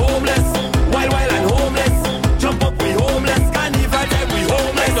mad and homeless, wild and homeless. Jump up, we homeless. Carnival time, we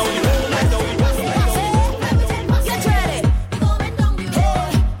homeless. Get ready.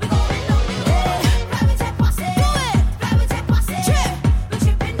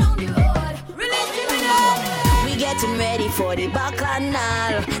 We getting ready for the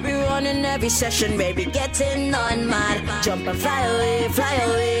bacchanal. We running every session, baby, getting on mad. Jump and fly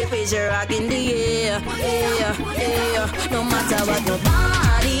away, raise your rock in the air, air, air. No matter what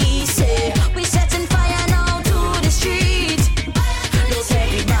nobody say, we setting fire now to the street. Let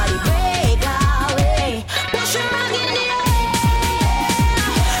everybody break away, push your rock in the air.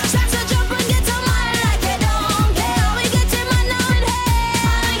 Start to jump and get on mad like you don't care. We getting mad now in here,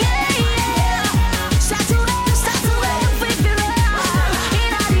 yeah, yeah. Start to wave, we feel it.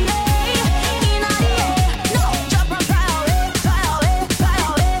 In the air, no, jump and fly away, fly away, fly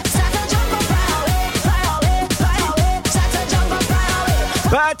away. Start to jump and fly away, fly away, fly away. Start to jump and fly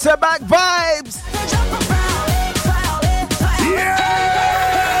away. Back to back vibes.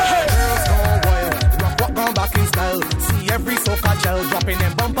 Gone back in style. See every soca gel dropping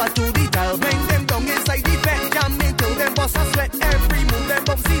them bumper to the dial. Bang them down inside the bed, jam until them bust a sweat. Every move them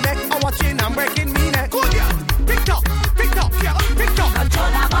bump see neck. I'm watching, I'm breaking me neck. Good yeah, pick up, yeah, pick up.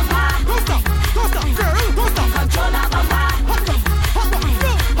 Control that bumper. Don't stop, girl, don't stop. Control that bumper. Hot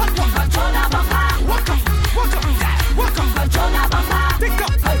up, control that bumper. Walk up, control that bumper. Pick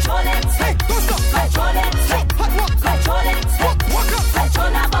up, control it. Hey, don't stop, control it. Hey, control it. Walk up, control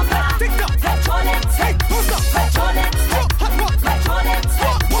that bumper. Pick up, control it. Hey, don't stop, control it. Hey, control it.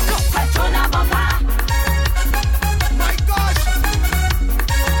 Walk up, control that bumper. My gosh,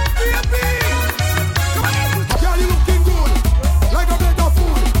 girl, you looking good, like a plate of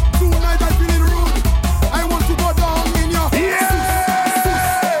food. Tonight I'm feeling rude. I want to go down in your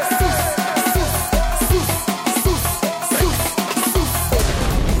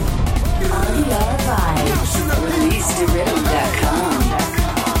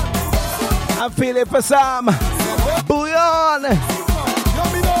I'm feeling for some bouillon.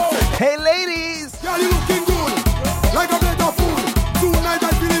 Hey, ladies. Girl, you looking good, like a plate of food. Tonight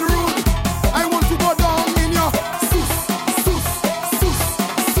I'm feeling rude. I want to go down in your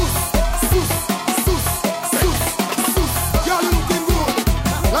Girl, you looking good,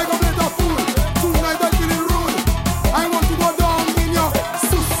 like a plate of food. Tonight I'm feeling rude. I want to go down in your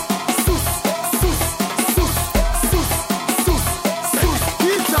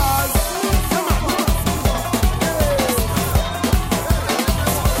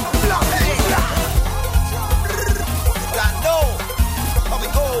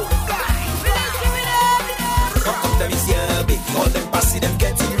All them passy, them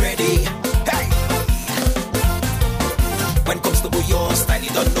getting ready. Hey! When comes to bouillon style, you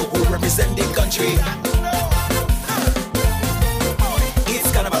don't know who represent the country.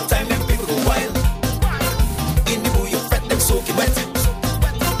 It's carnival time, them people go wild. In the bouillon, fret them soaking wet.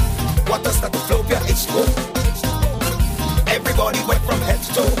 Water start to flow via H2O. Everybody wet from head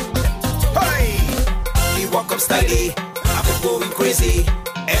to toe. Hey! The walk up styly, I've been going crazy.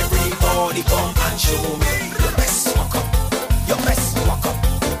 Everybody come and show me your best walk up. Your best walk up,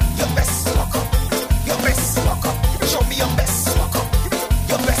 your best walk up, your best walk up. Show me your best walk up,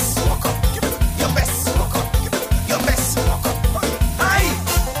 your best walk up, your best walk up, your best walk up. Aye,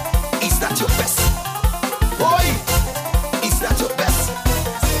 is that your best? Boy, is that your best?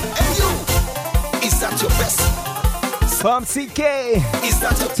 And you, is that your best? From CK, is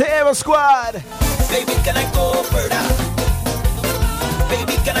that your Table Squad? Baby, can I go further?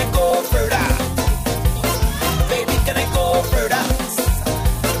 Baby, can I go further? Baby, can I go further?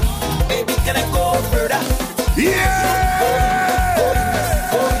 Baby, can I go further? Yeah!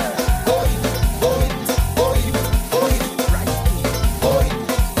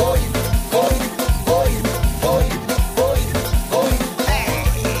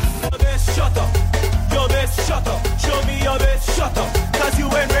 Your best shut up. Your best shut up. Show me your best shut up. 'Cause you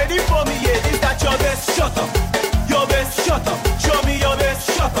ain't ready for me yet. Is that your best shut up? Your best shut up. Show me your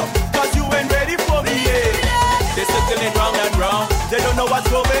best shut up. 'Cause you ain't ready for me yet. They circling round and round. They don't know what's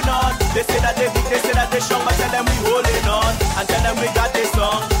going on. They say that they big, they say that they strong, but tell them we holding on. And tell them we got this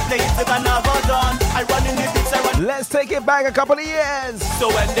song. Play it till carnival done. I run in the beats, I run. Let's take it back a couple of years. So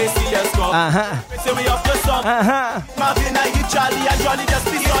when they see us come, they say we off the song. Marvin, I hit Charlie, and Johnny just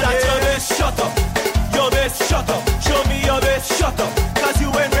be on it. Your best shut up. Your best shut up. Show me your best shut up. 'Cause you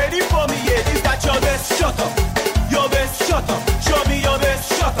ain't ready for me yet. Is that your best shut up? Your best shut up. Show me your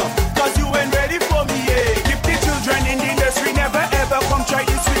best shut up. 'Cause you ain't ready for me yet. Keep the children in the nursery, never ever come try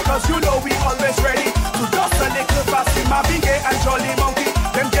this with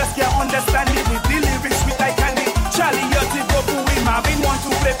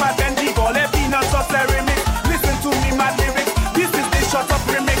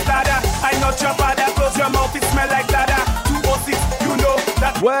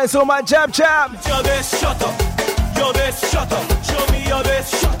Where's all my jab jab? Your best, shut up. Your best, shut up. Show me your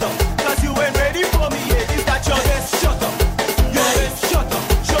best, shut up. Cause you ain't ready for me yet. Is that your best, shut up? Your best, shut up.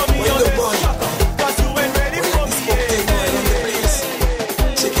 Show me your best, shut up. Cause you ain't ready for me yet.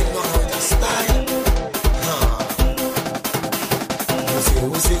 Chicken on the style.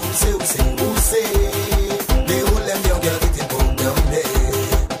 Who say? They hold them young girl getting pulled down there.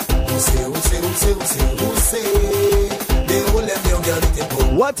 Who say? They hold them young girl getting pulled.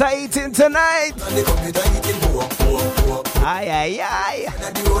 What I eating tonight? And the computer eating pork. Aye, aye, aye.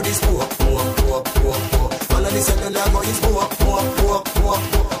 And the road is pork. All of the cellular boy is pork. All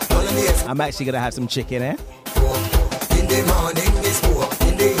of the I'm actually gonna have some chicken, eh? in the morning is pork.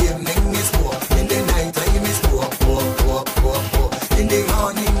 In the evening is pork. In the night time is pork. In the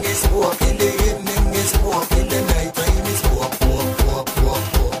morning is pork. In the evening is pork. In the night time is pork.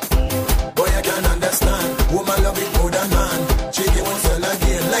 Boy, I can understand. Woman love it more than man. Chicken won't sell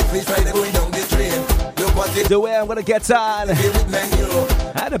again. Like fish Friday going down the train. Look what it The way I'm gonna get on.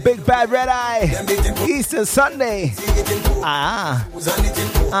 Had a big bad red eye. Easter Sunday. Ah.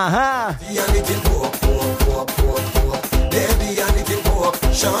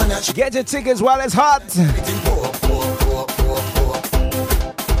 Get your tickets while it's hot. Who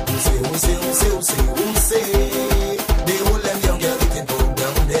say? They hold them young girl getting pulled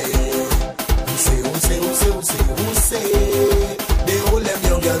down there. Who say? They hold them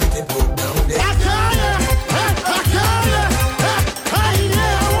young girl getting pulled down there.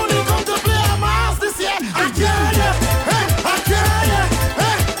 I only come to play a mass this year. I can't,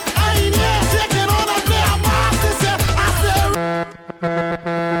 I ain't here taking on and play a mass this year. I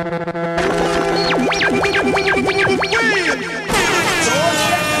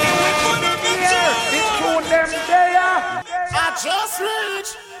I just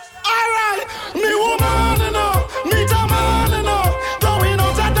reached. Alright, me woman enough, me the man enough. Going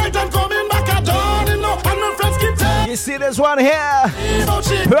out at night and coming back at dawn enough. And my friends keep telling You see this one here?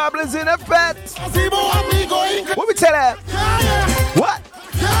 Problems in effect. What we tell them? What?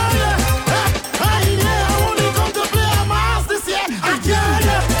 I only come to play a mass this year. I can't,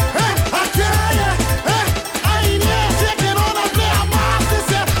 I ain't here taking on and play a mass this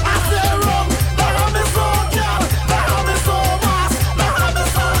year. I say rum, the rum is so girl, the rum is so mass,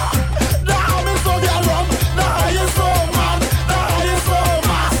 the rum is so girl rum, the high is so man, the high is so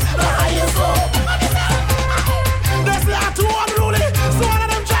mass, the high is so. They say I'm too unruly, so one of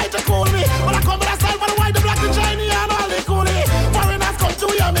them try to cool me, but I come with a style for the white, the black, the Chinese and all the coolie. Foreigners come to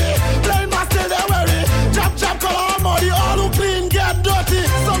hear me, plain man still they worry. Jab color muddy, all who clean get dirty.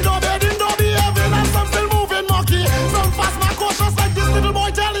 Some don't bed in, don't behaving, and some still moving mucky. Some fast my cautious like this little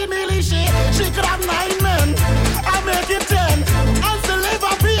boy telling me she could have 9 men, I make it 10. And still live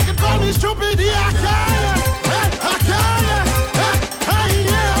a pig and call me stupid, yeah, I can't. I ain't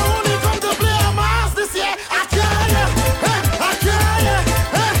here, only come to play a mass this year. I can't.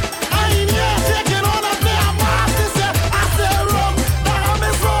 I ain't here taking on and play a mass this year. I say rum, the rum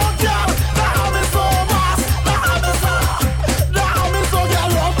is so girl, the rum is so mass, the rum is so girl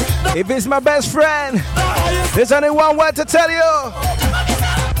rum. If it's my best friend, there's only one word to tell you.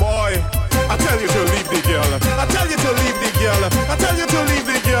 Boy, I tell you to leave the girl. I tell you to leave the girl. I tell you to leave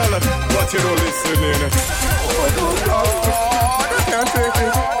the girl. But you don't listen in. Oh, I can't take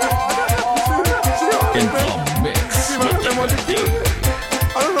it. In the mix. I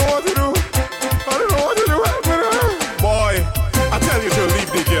don't know what to do. Boy, I tell you to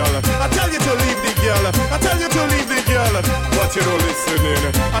leave the girl. I tell you to leave the girl. I tell you to leave the girl. But you don't listen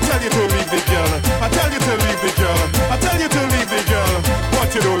in. I tell you to leave the girl. I tell you to leave the girl. I tell you to leave the girl.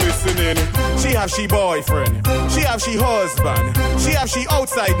 But you don't listen in. She have she boyfriend. She have she husband. She have she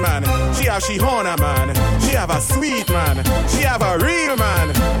outside man. She have she honor man. She have a sweet man. She have a real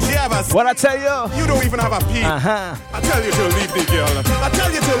man. She have a. What I tell you? You don't even have a peep. I tell you to leave the girl. I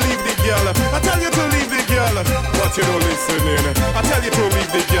tell you to leave the girl. I tell you to leave the girl. But you don't listen in. I tell you to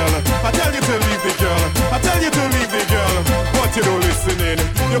leave the girl. I tell you to leave the girl. I tell you to leave the girl. But you don't listen in.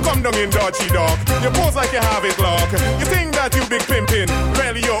 You come down in dodgy dog. You pose like you have it lock. You think that you big pimping.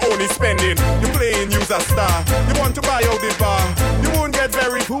 Really you're only spending. You playing use a star. You want to buy out the bar. You won't get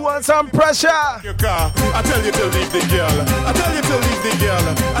very. Who wants some pressure? Your car. I tell you to leave the girl. I tell you to leave the girl.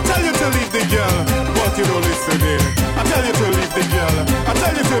 I tell you to leave the girl. But you don't listen in. I tell you to leave the girl. I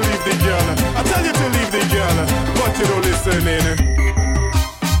tell you to leave the girl. I tell you to leave the girl. But you don't listen in.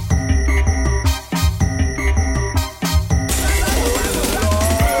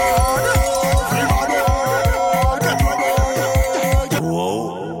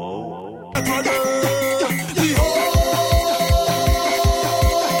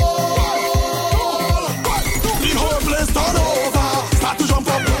 The whole place turn over. Start to jump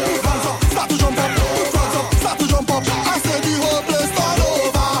up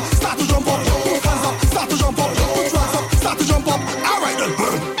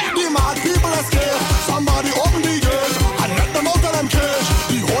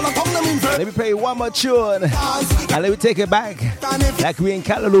Let me play one more tune and let me take it back like we in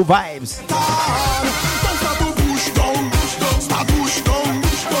Callaloo vibes.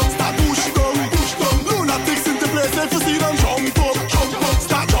 Lunatics in the place, if you see them jump up,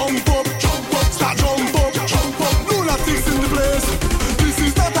 start jump up, start jump up. Lunatics in the place. This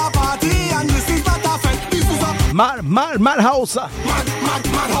is not a party and this is not a fete. This is a Madhouse. Madhouse.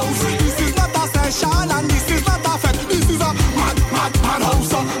 This is not a session and this is not a fete. This is a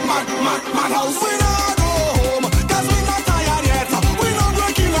madhouse. Madhouse. We not go home, cause we not tired yet. We not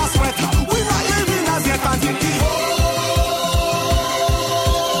breaking a sweat. We not living as yet until the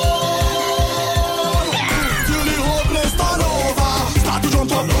till the whole place turn over. Start to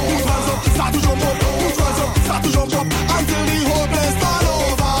jump up, put hands up. Start to jump up, put hands up. Start to jump up until the whole place turn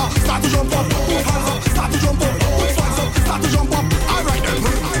over. Start to jump up, put hands up. Start to jump up, put hands up. Start to jump up. All right then.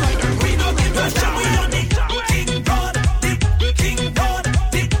 We don't give a shit. We on the King God, King God,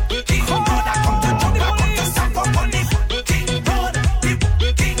 King God. I come to jump, I come to stamp up on it. King God,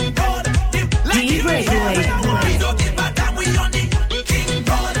 King God. D-Breakaway. We don't give a damn. We on the King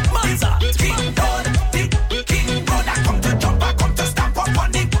God, King God, King God. I come to jump, I come to stamp up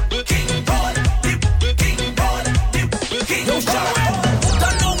on it. King God, King God, King God.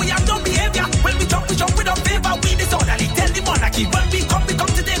 Don't know we have no behavior. When we jump without favor. We disorderly. Tell the monarchy. When we come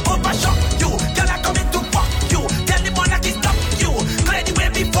to take over shop. You, girl, I come in to fuck you. Tell the monarchy stop you. Clear the way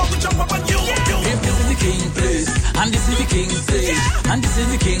before we jump up on you. If this is the king place, and this is the king stage, and this is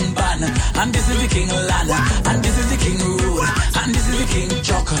the king ban, and this is the king land, and this is the king road, and this is the king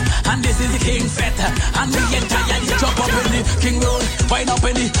chuck, and this is the king feta, and we entirely jump up in the king road, wind up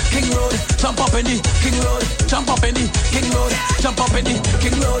in the king road, jump up in the king road, jump up in the king road, jump up in the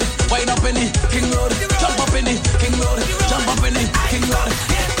king road, wind up in the king road, jump up in the king road, jump up in the king road.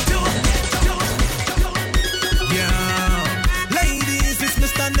 Ladies, it's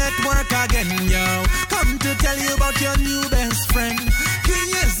Mr. Network again, yo. Come to tell you about your new best friend.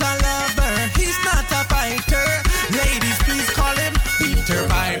 He is a lover, he's not a fighter. Ladies, please call him Peter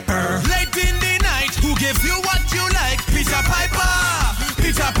Piper. Late in the night, who gives you what you like? Peter Piper,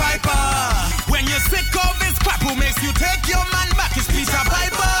 Peter Piper. When you're sick of his crap, who makes you take your man back? It's Peter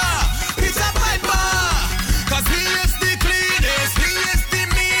Piper, Peter Piper. Cause he is the cleanest, he is the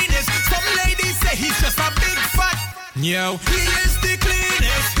meanest. Some ladies say he's just a big fat. Yo, he is the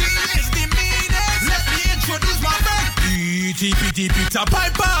cleanest, he is the meanest. Let me introduce my man. P.T. Peter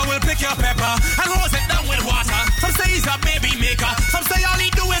Piper will pick your pepper and hose it down with water. Some say he's a baby maker, some say all he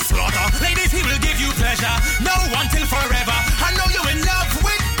do is slaughter. Ladies, he will give you pleasure, no one till forever. I know you're in love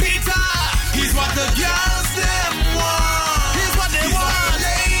with Peter. He's what the girls them want. He's what they want.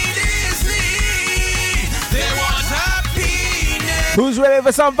 Ladies need. They want happiness. Who's ready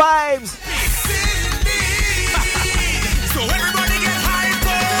for some vibes? So everybody get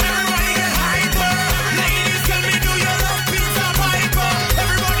hyper. Everybody get hyper. Ladies, tell me, do you love Peter Piper?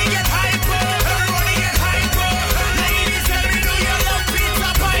 Everybody get hyper. Everybody get hyper. Ladies, tell me, do you love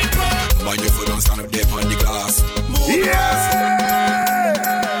Peter Piper? Man, you foot don't stand up there on the glass. Move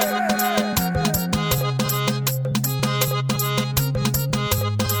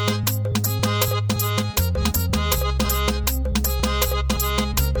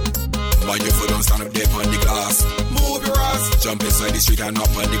Man, you foot don't stand up there on the glass. Move your ass. Jump inside the street and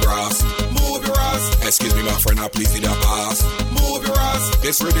up on the grass. Move your ass. Excuse me, my friend, I please need a pass. Move your ass.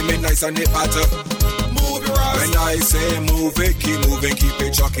 This rhythm is nice and it matter. Move your ass. When I say move it, keep moving, keep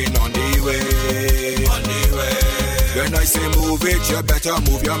it chucking on the way. On the way. When I say move it, you better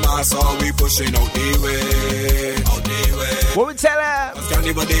move your mass or we pushing out the way. Out the way. What we tell her?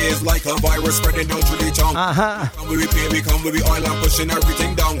 Carnival Day is like a virus spreading down through the town. Come with pay, we come with oil and pushing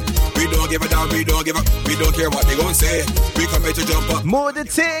everything down. We don't give a damn, we don't give up, we don't care what they gon' say. We come here to jump up. Move the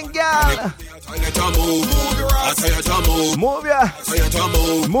thing, girl. I tell you to move, move your ass. I tell you to move, move ya. I tell you to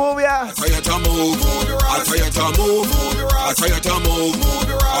move, move ya. I tell you to move, move your ass. I tell you to move, move your ass. I tell you to move, move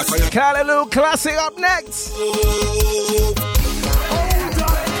your ass. I tell you. Callaloo Classic up next.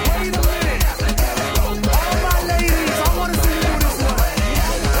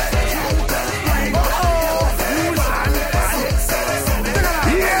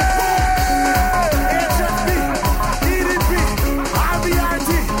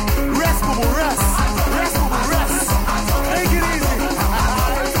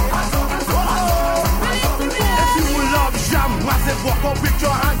 Walk up with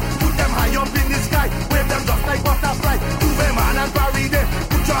your hands, put them high up in the sky, wave them just like butterfly. Do them man and parry them,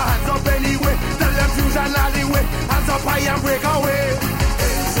 put your hands up anyway. Tell them fusion alleyway, hands up high and break away.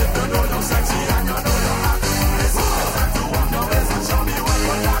 Ladies, if you know you're sexy and you know you're happy, it's time to walk your ways and show me what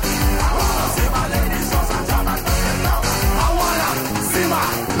you're like. I wanna see my ladies just a jam and turn it down. I wanna see my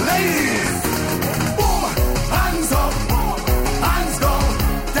ladies.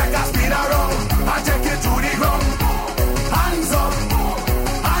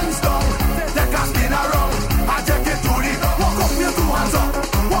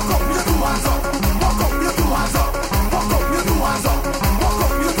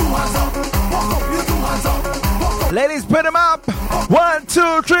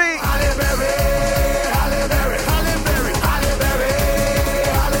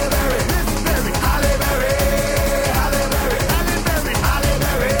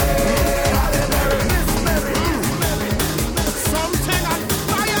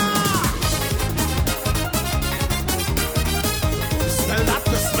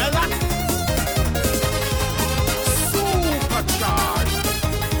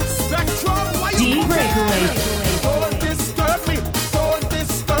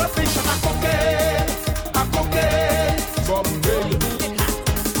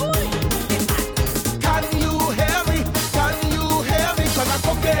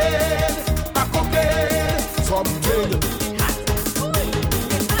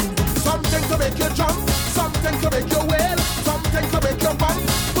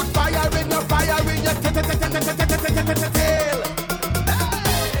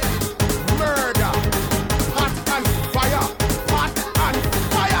 Murder, hot and fire, hot and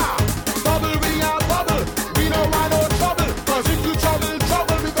fire. Bubble, we are bubble. We don't want no trouble. Cause if you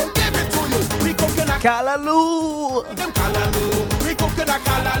trouble, we gon' give it to you. We cooking a Callaloo. Them callaloo. We cooking a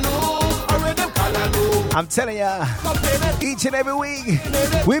callaloo. Already them callaloo. I'm telling ya, each and every week,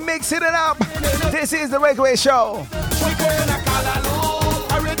 we mixing it up. This is the Breakaway Show. We cooking a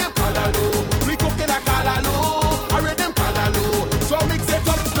callaloo. Already them callaloo. We cooking a callaloo. Already them callaloo. So mix it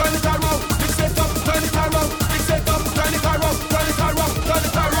up, turn it around. Mix it up, turn it around. Mix it up, turn it around. Turn it around, turn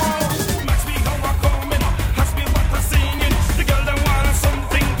it around. Match me how I'm coming, ask me what I'm singing. The girl that want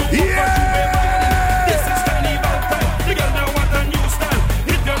something to This is carnival time. The girl that want a new style.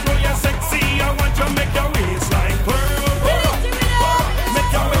 If you know you're sexy, I want you to make your waistline curl.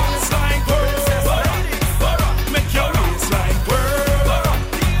 Make your waistline curl. Make your waistline curl.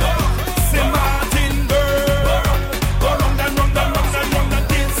 Say Martin girl. Go round and round and round and round and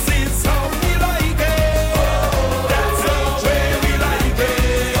this is how we like it. That's the way we like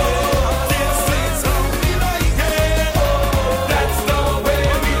it. This is how we like it. That's the way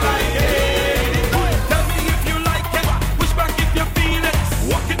we like it. Tell me if you like it. Push back if you feel it.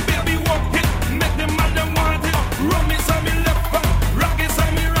 Walk it, baby, walk it. Make them mad and want it. Rum is on me left hand, rock is on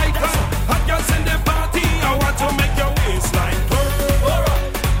me right hand. Hot girls in the party, I want to make your waistline curl.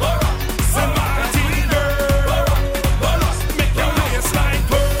 Say Martin girl, make your waistline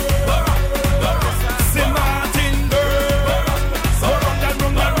curl. Say Martin girl, so round and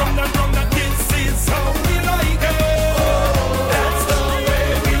round and round and round and this is how we like it. That's the way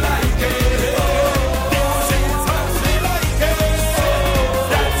we like it. This is how we like it.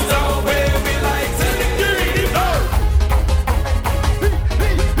 That's the way we like it.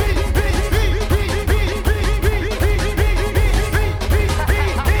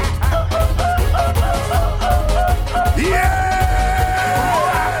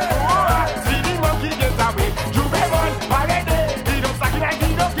 See the monkey get away. Juvenile, already. He don't suck it like he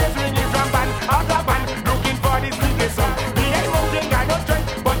don't get swinging from band. Out of band, looking for this sweetest song. We ain't moving, got no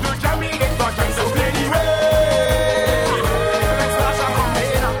strength, but to jam it, it's not trying to play the way.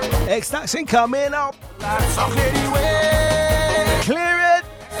 Extraction coming up. So play the way. Clear it.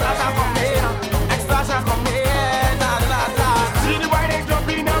 Extraction coming. See the way they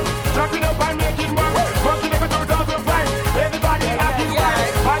jumping up and making more. Working like a 2005. Everybody acting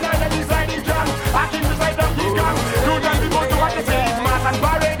wild. All on the design is jam. Acting beside Donkey Kong. You don't be to what they say. It's mass and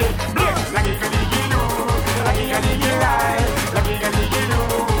parade. Blink. Like it's a diggy-loo. Like it's a diggy-ride. Like it's a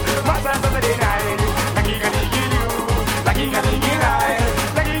diggy-loo. Mass and Saturday night. Like it's a diggy-loo. Like it's a diggy-ride.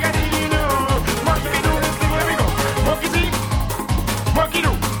 Like it's a diggy-loo. Monkey do this thing where we go. Monkey see. Monkey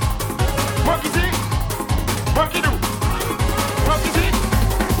do. Monkey see. Monkey do. Monkey see.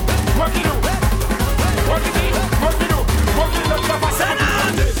 Monkey do. Monkey see. Monkey do. Monkey look up a sand.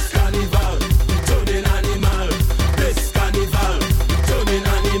 This carnival, turning animal. This carnival, turning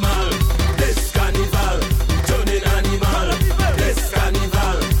animal. This carnival, turning animal. This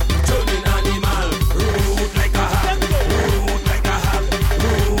carnival, turning animal. Root like a hat, root like a hat,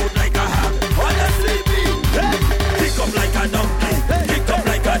 root like a hat. All the sleeping, kick up like a donkey, kick up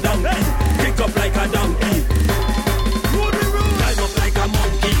like a donkey, kick up like a donkey. Climb up like a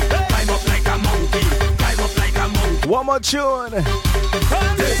monkey, climb up like a monkey, climb up like a monkey. One more tune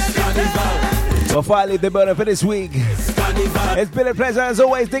This carnival, before I leave the building for this week. It's been a pleasure as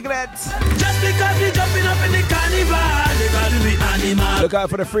always, Digglet. just because we jumping up in the carnival, they gotta be animal. Look out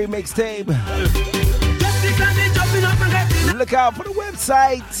for the free mixtape. Just because we jumping up and getting Look out for the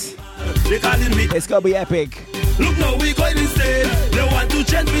website. they calling me. It's gonna be epic. Look now we going insane. They want to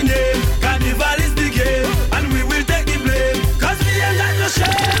change my name. Carnival is the game, and we will take the blame. Cause we ain't got no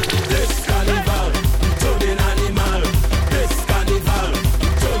shame. This carnival, turning animal. This carnival,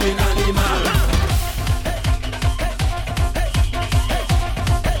 turning animal.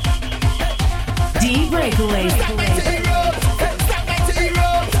 D-Breakaway.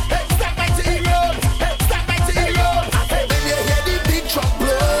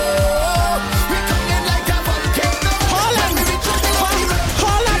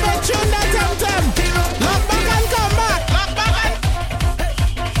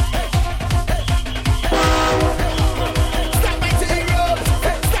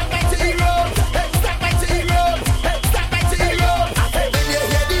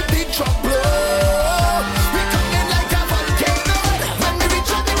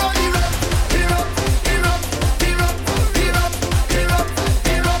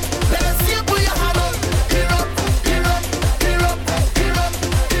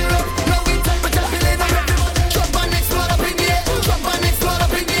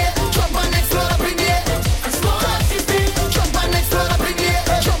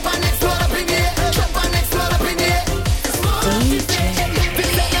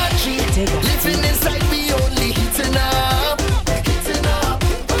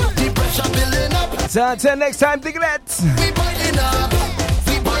 So until next time, Diglets.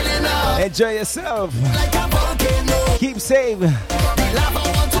 Enjoy yourself. Keep safe.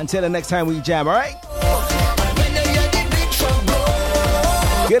 Until the next time we jam, alright?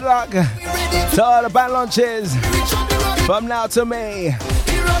 Good luck to all the band launches from now to May.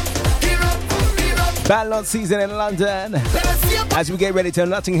 Band launch season in London as we get ready to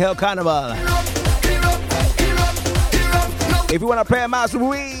Notting Hill Carnival. If you want to play a mouse with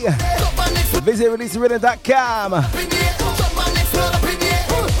me, visit releaserhythm.com.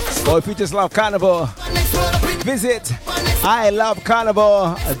 Or if you just love Carnival, visit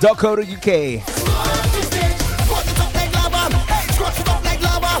ilovecarnival.co.uk.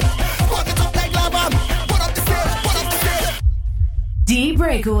 D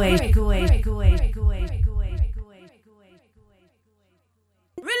Breakaway.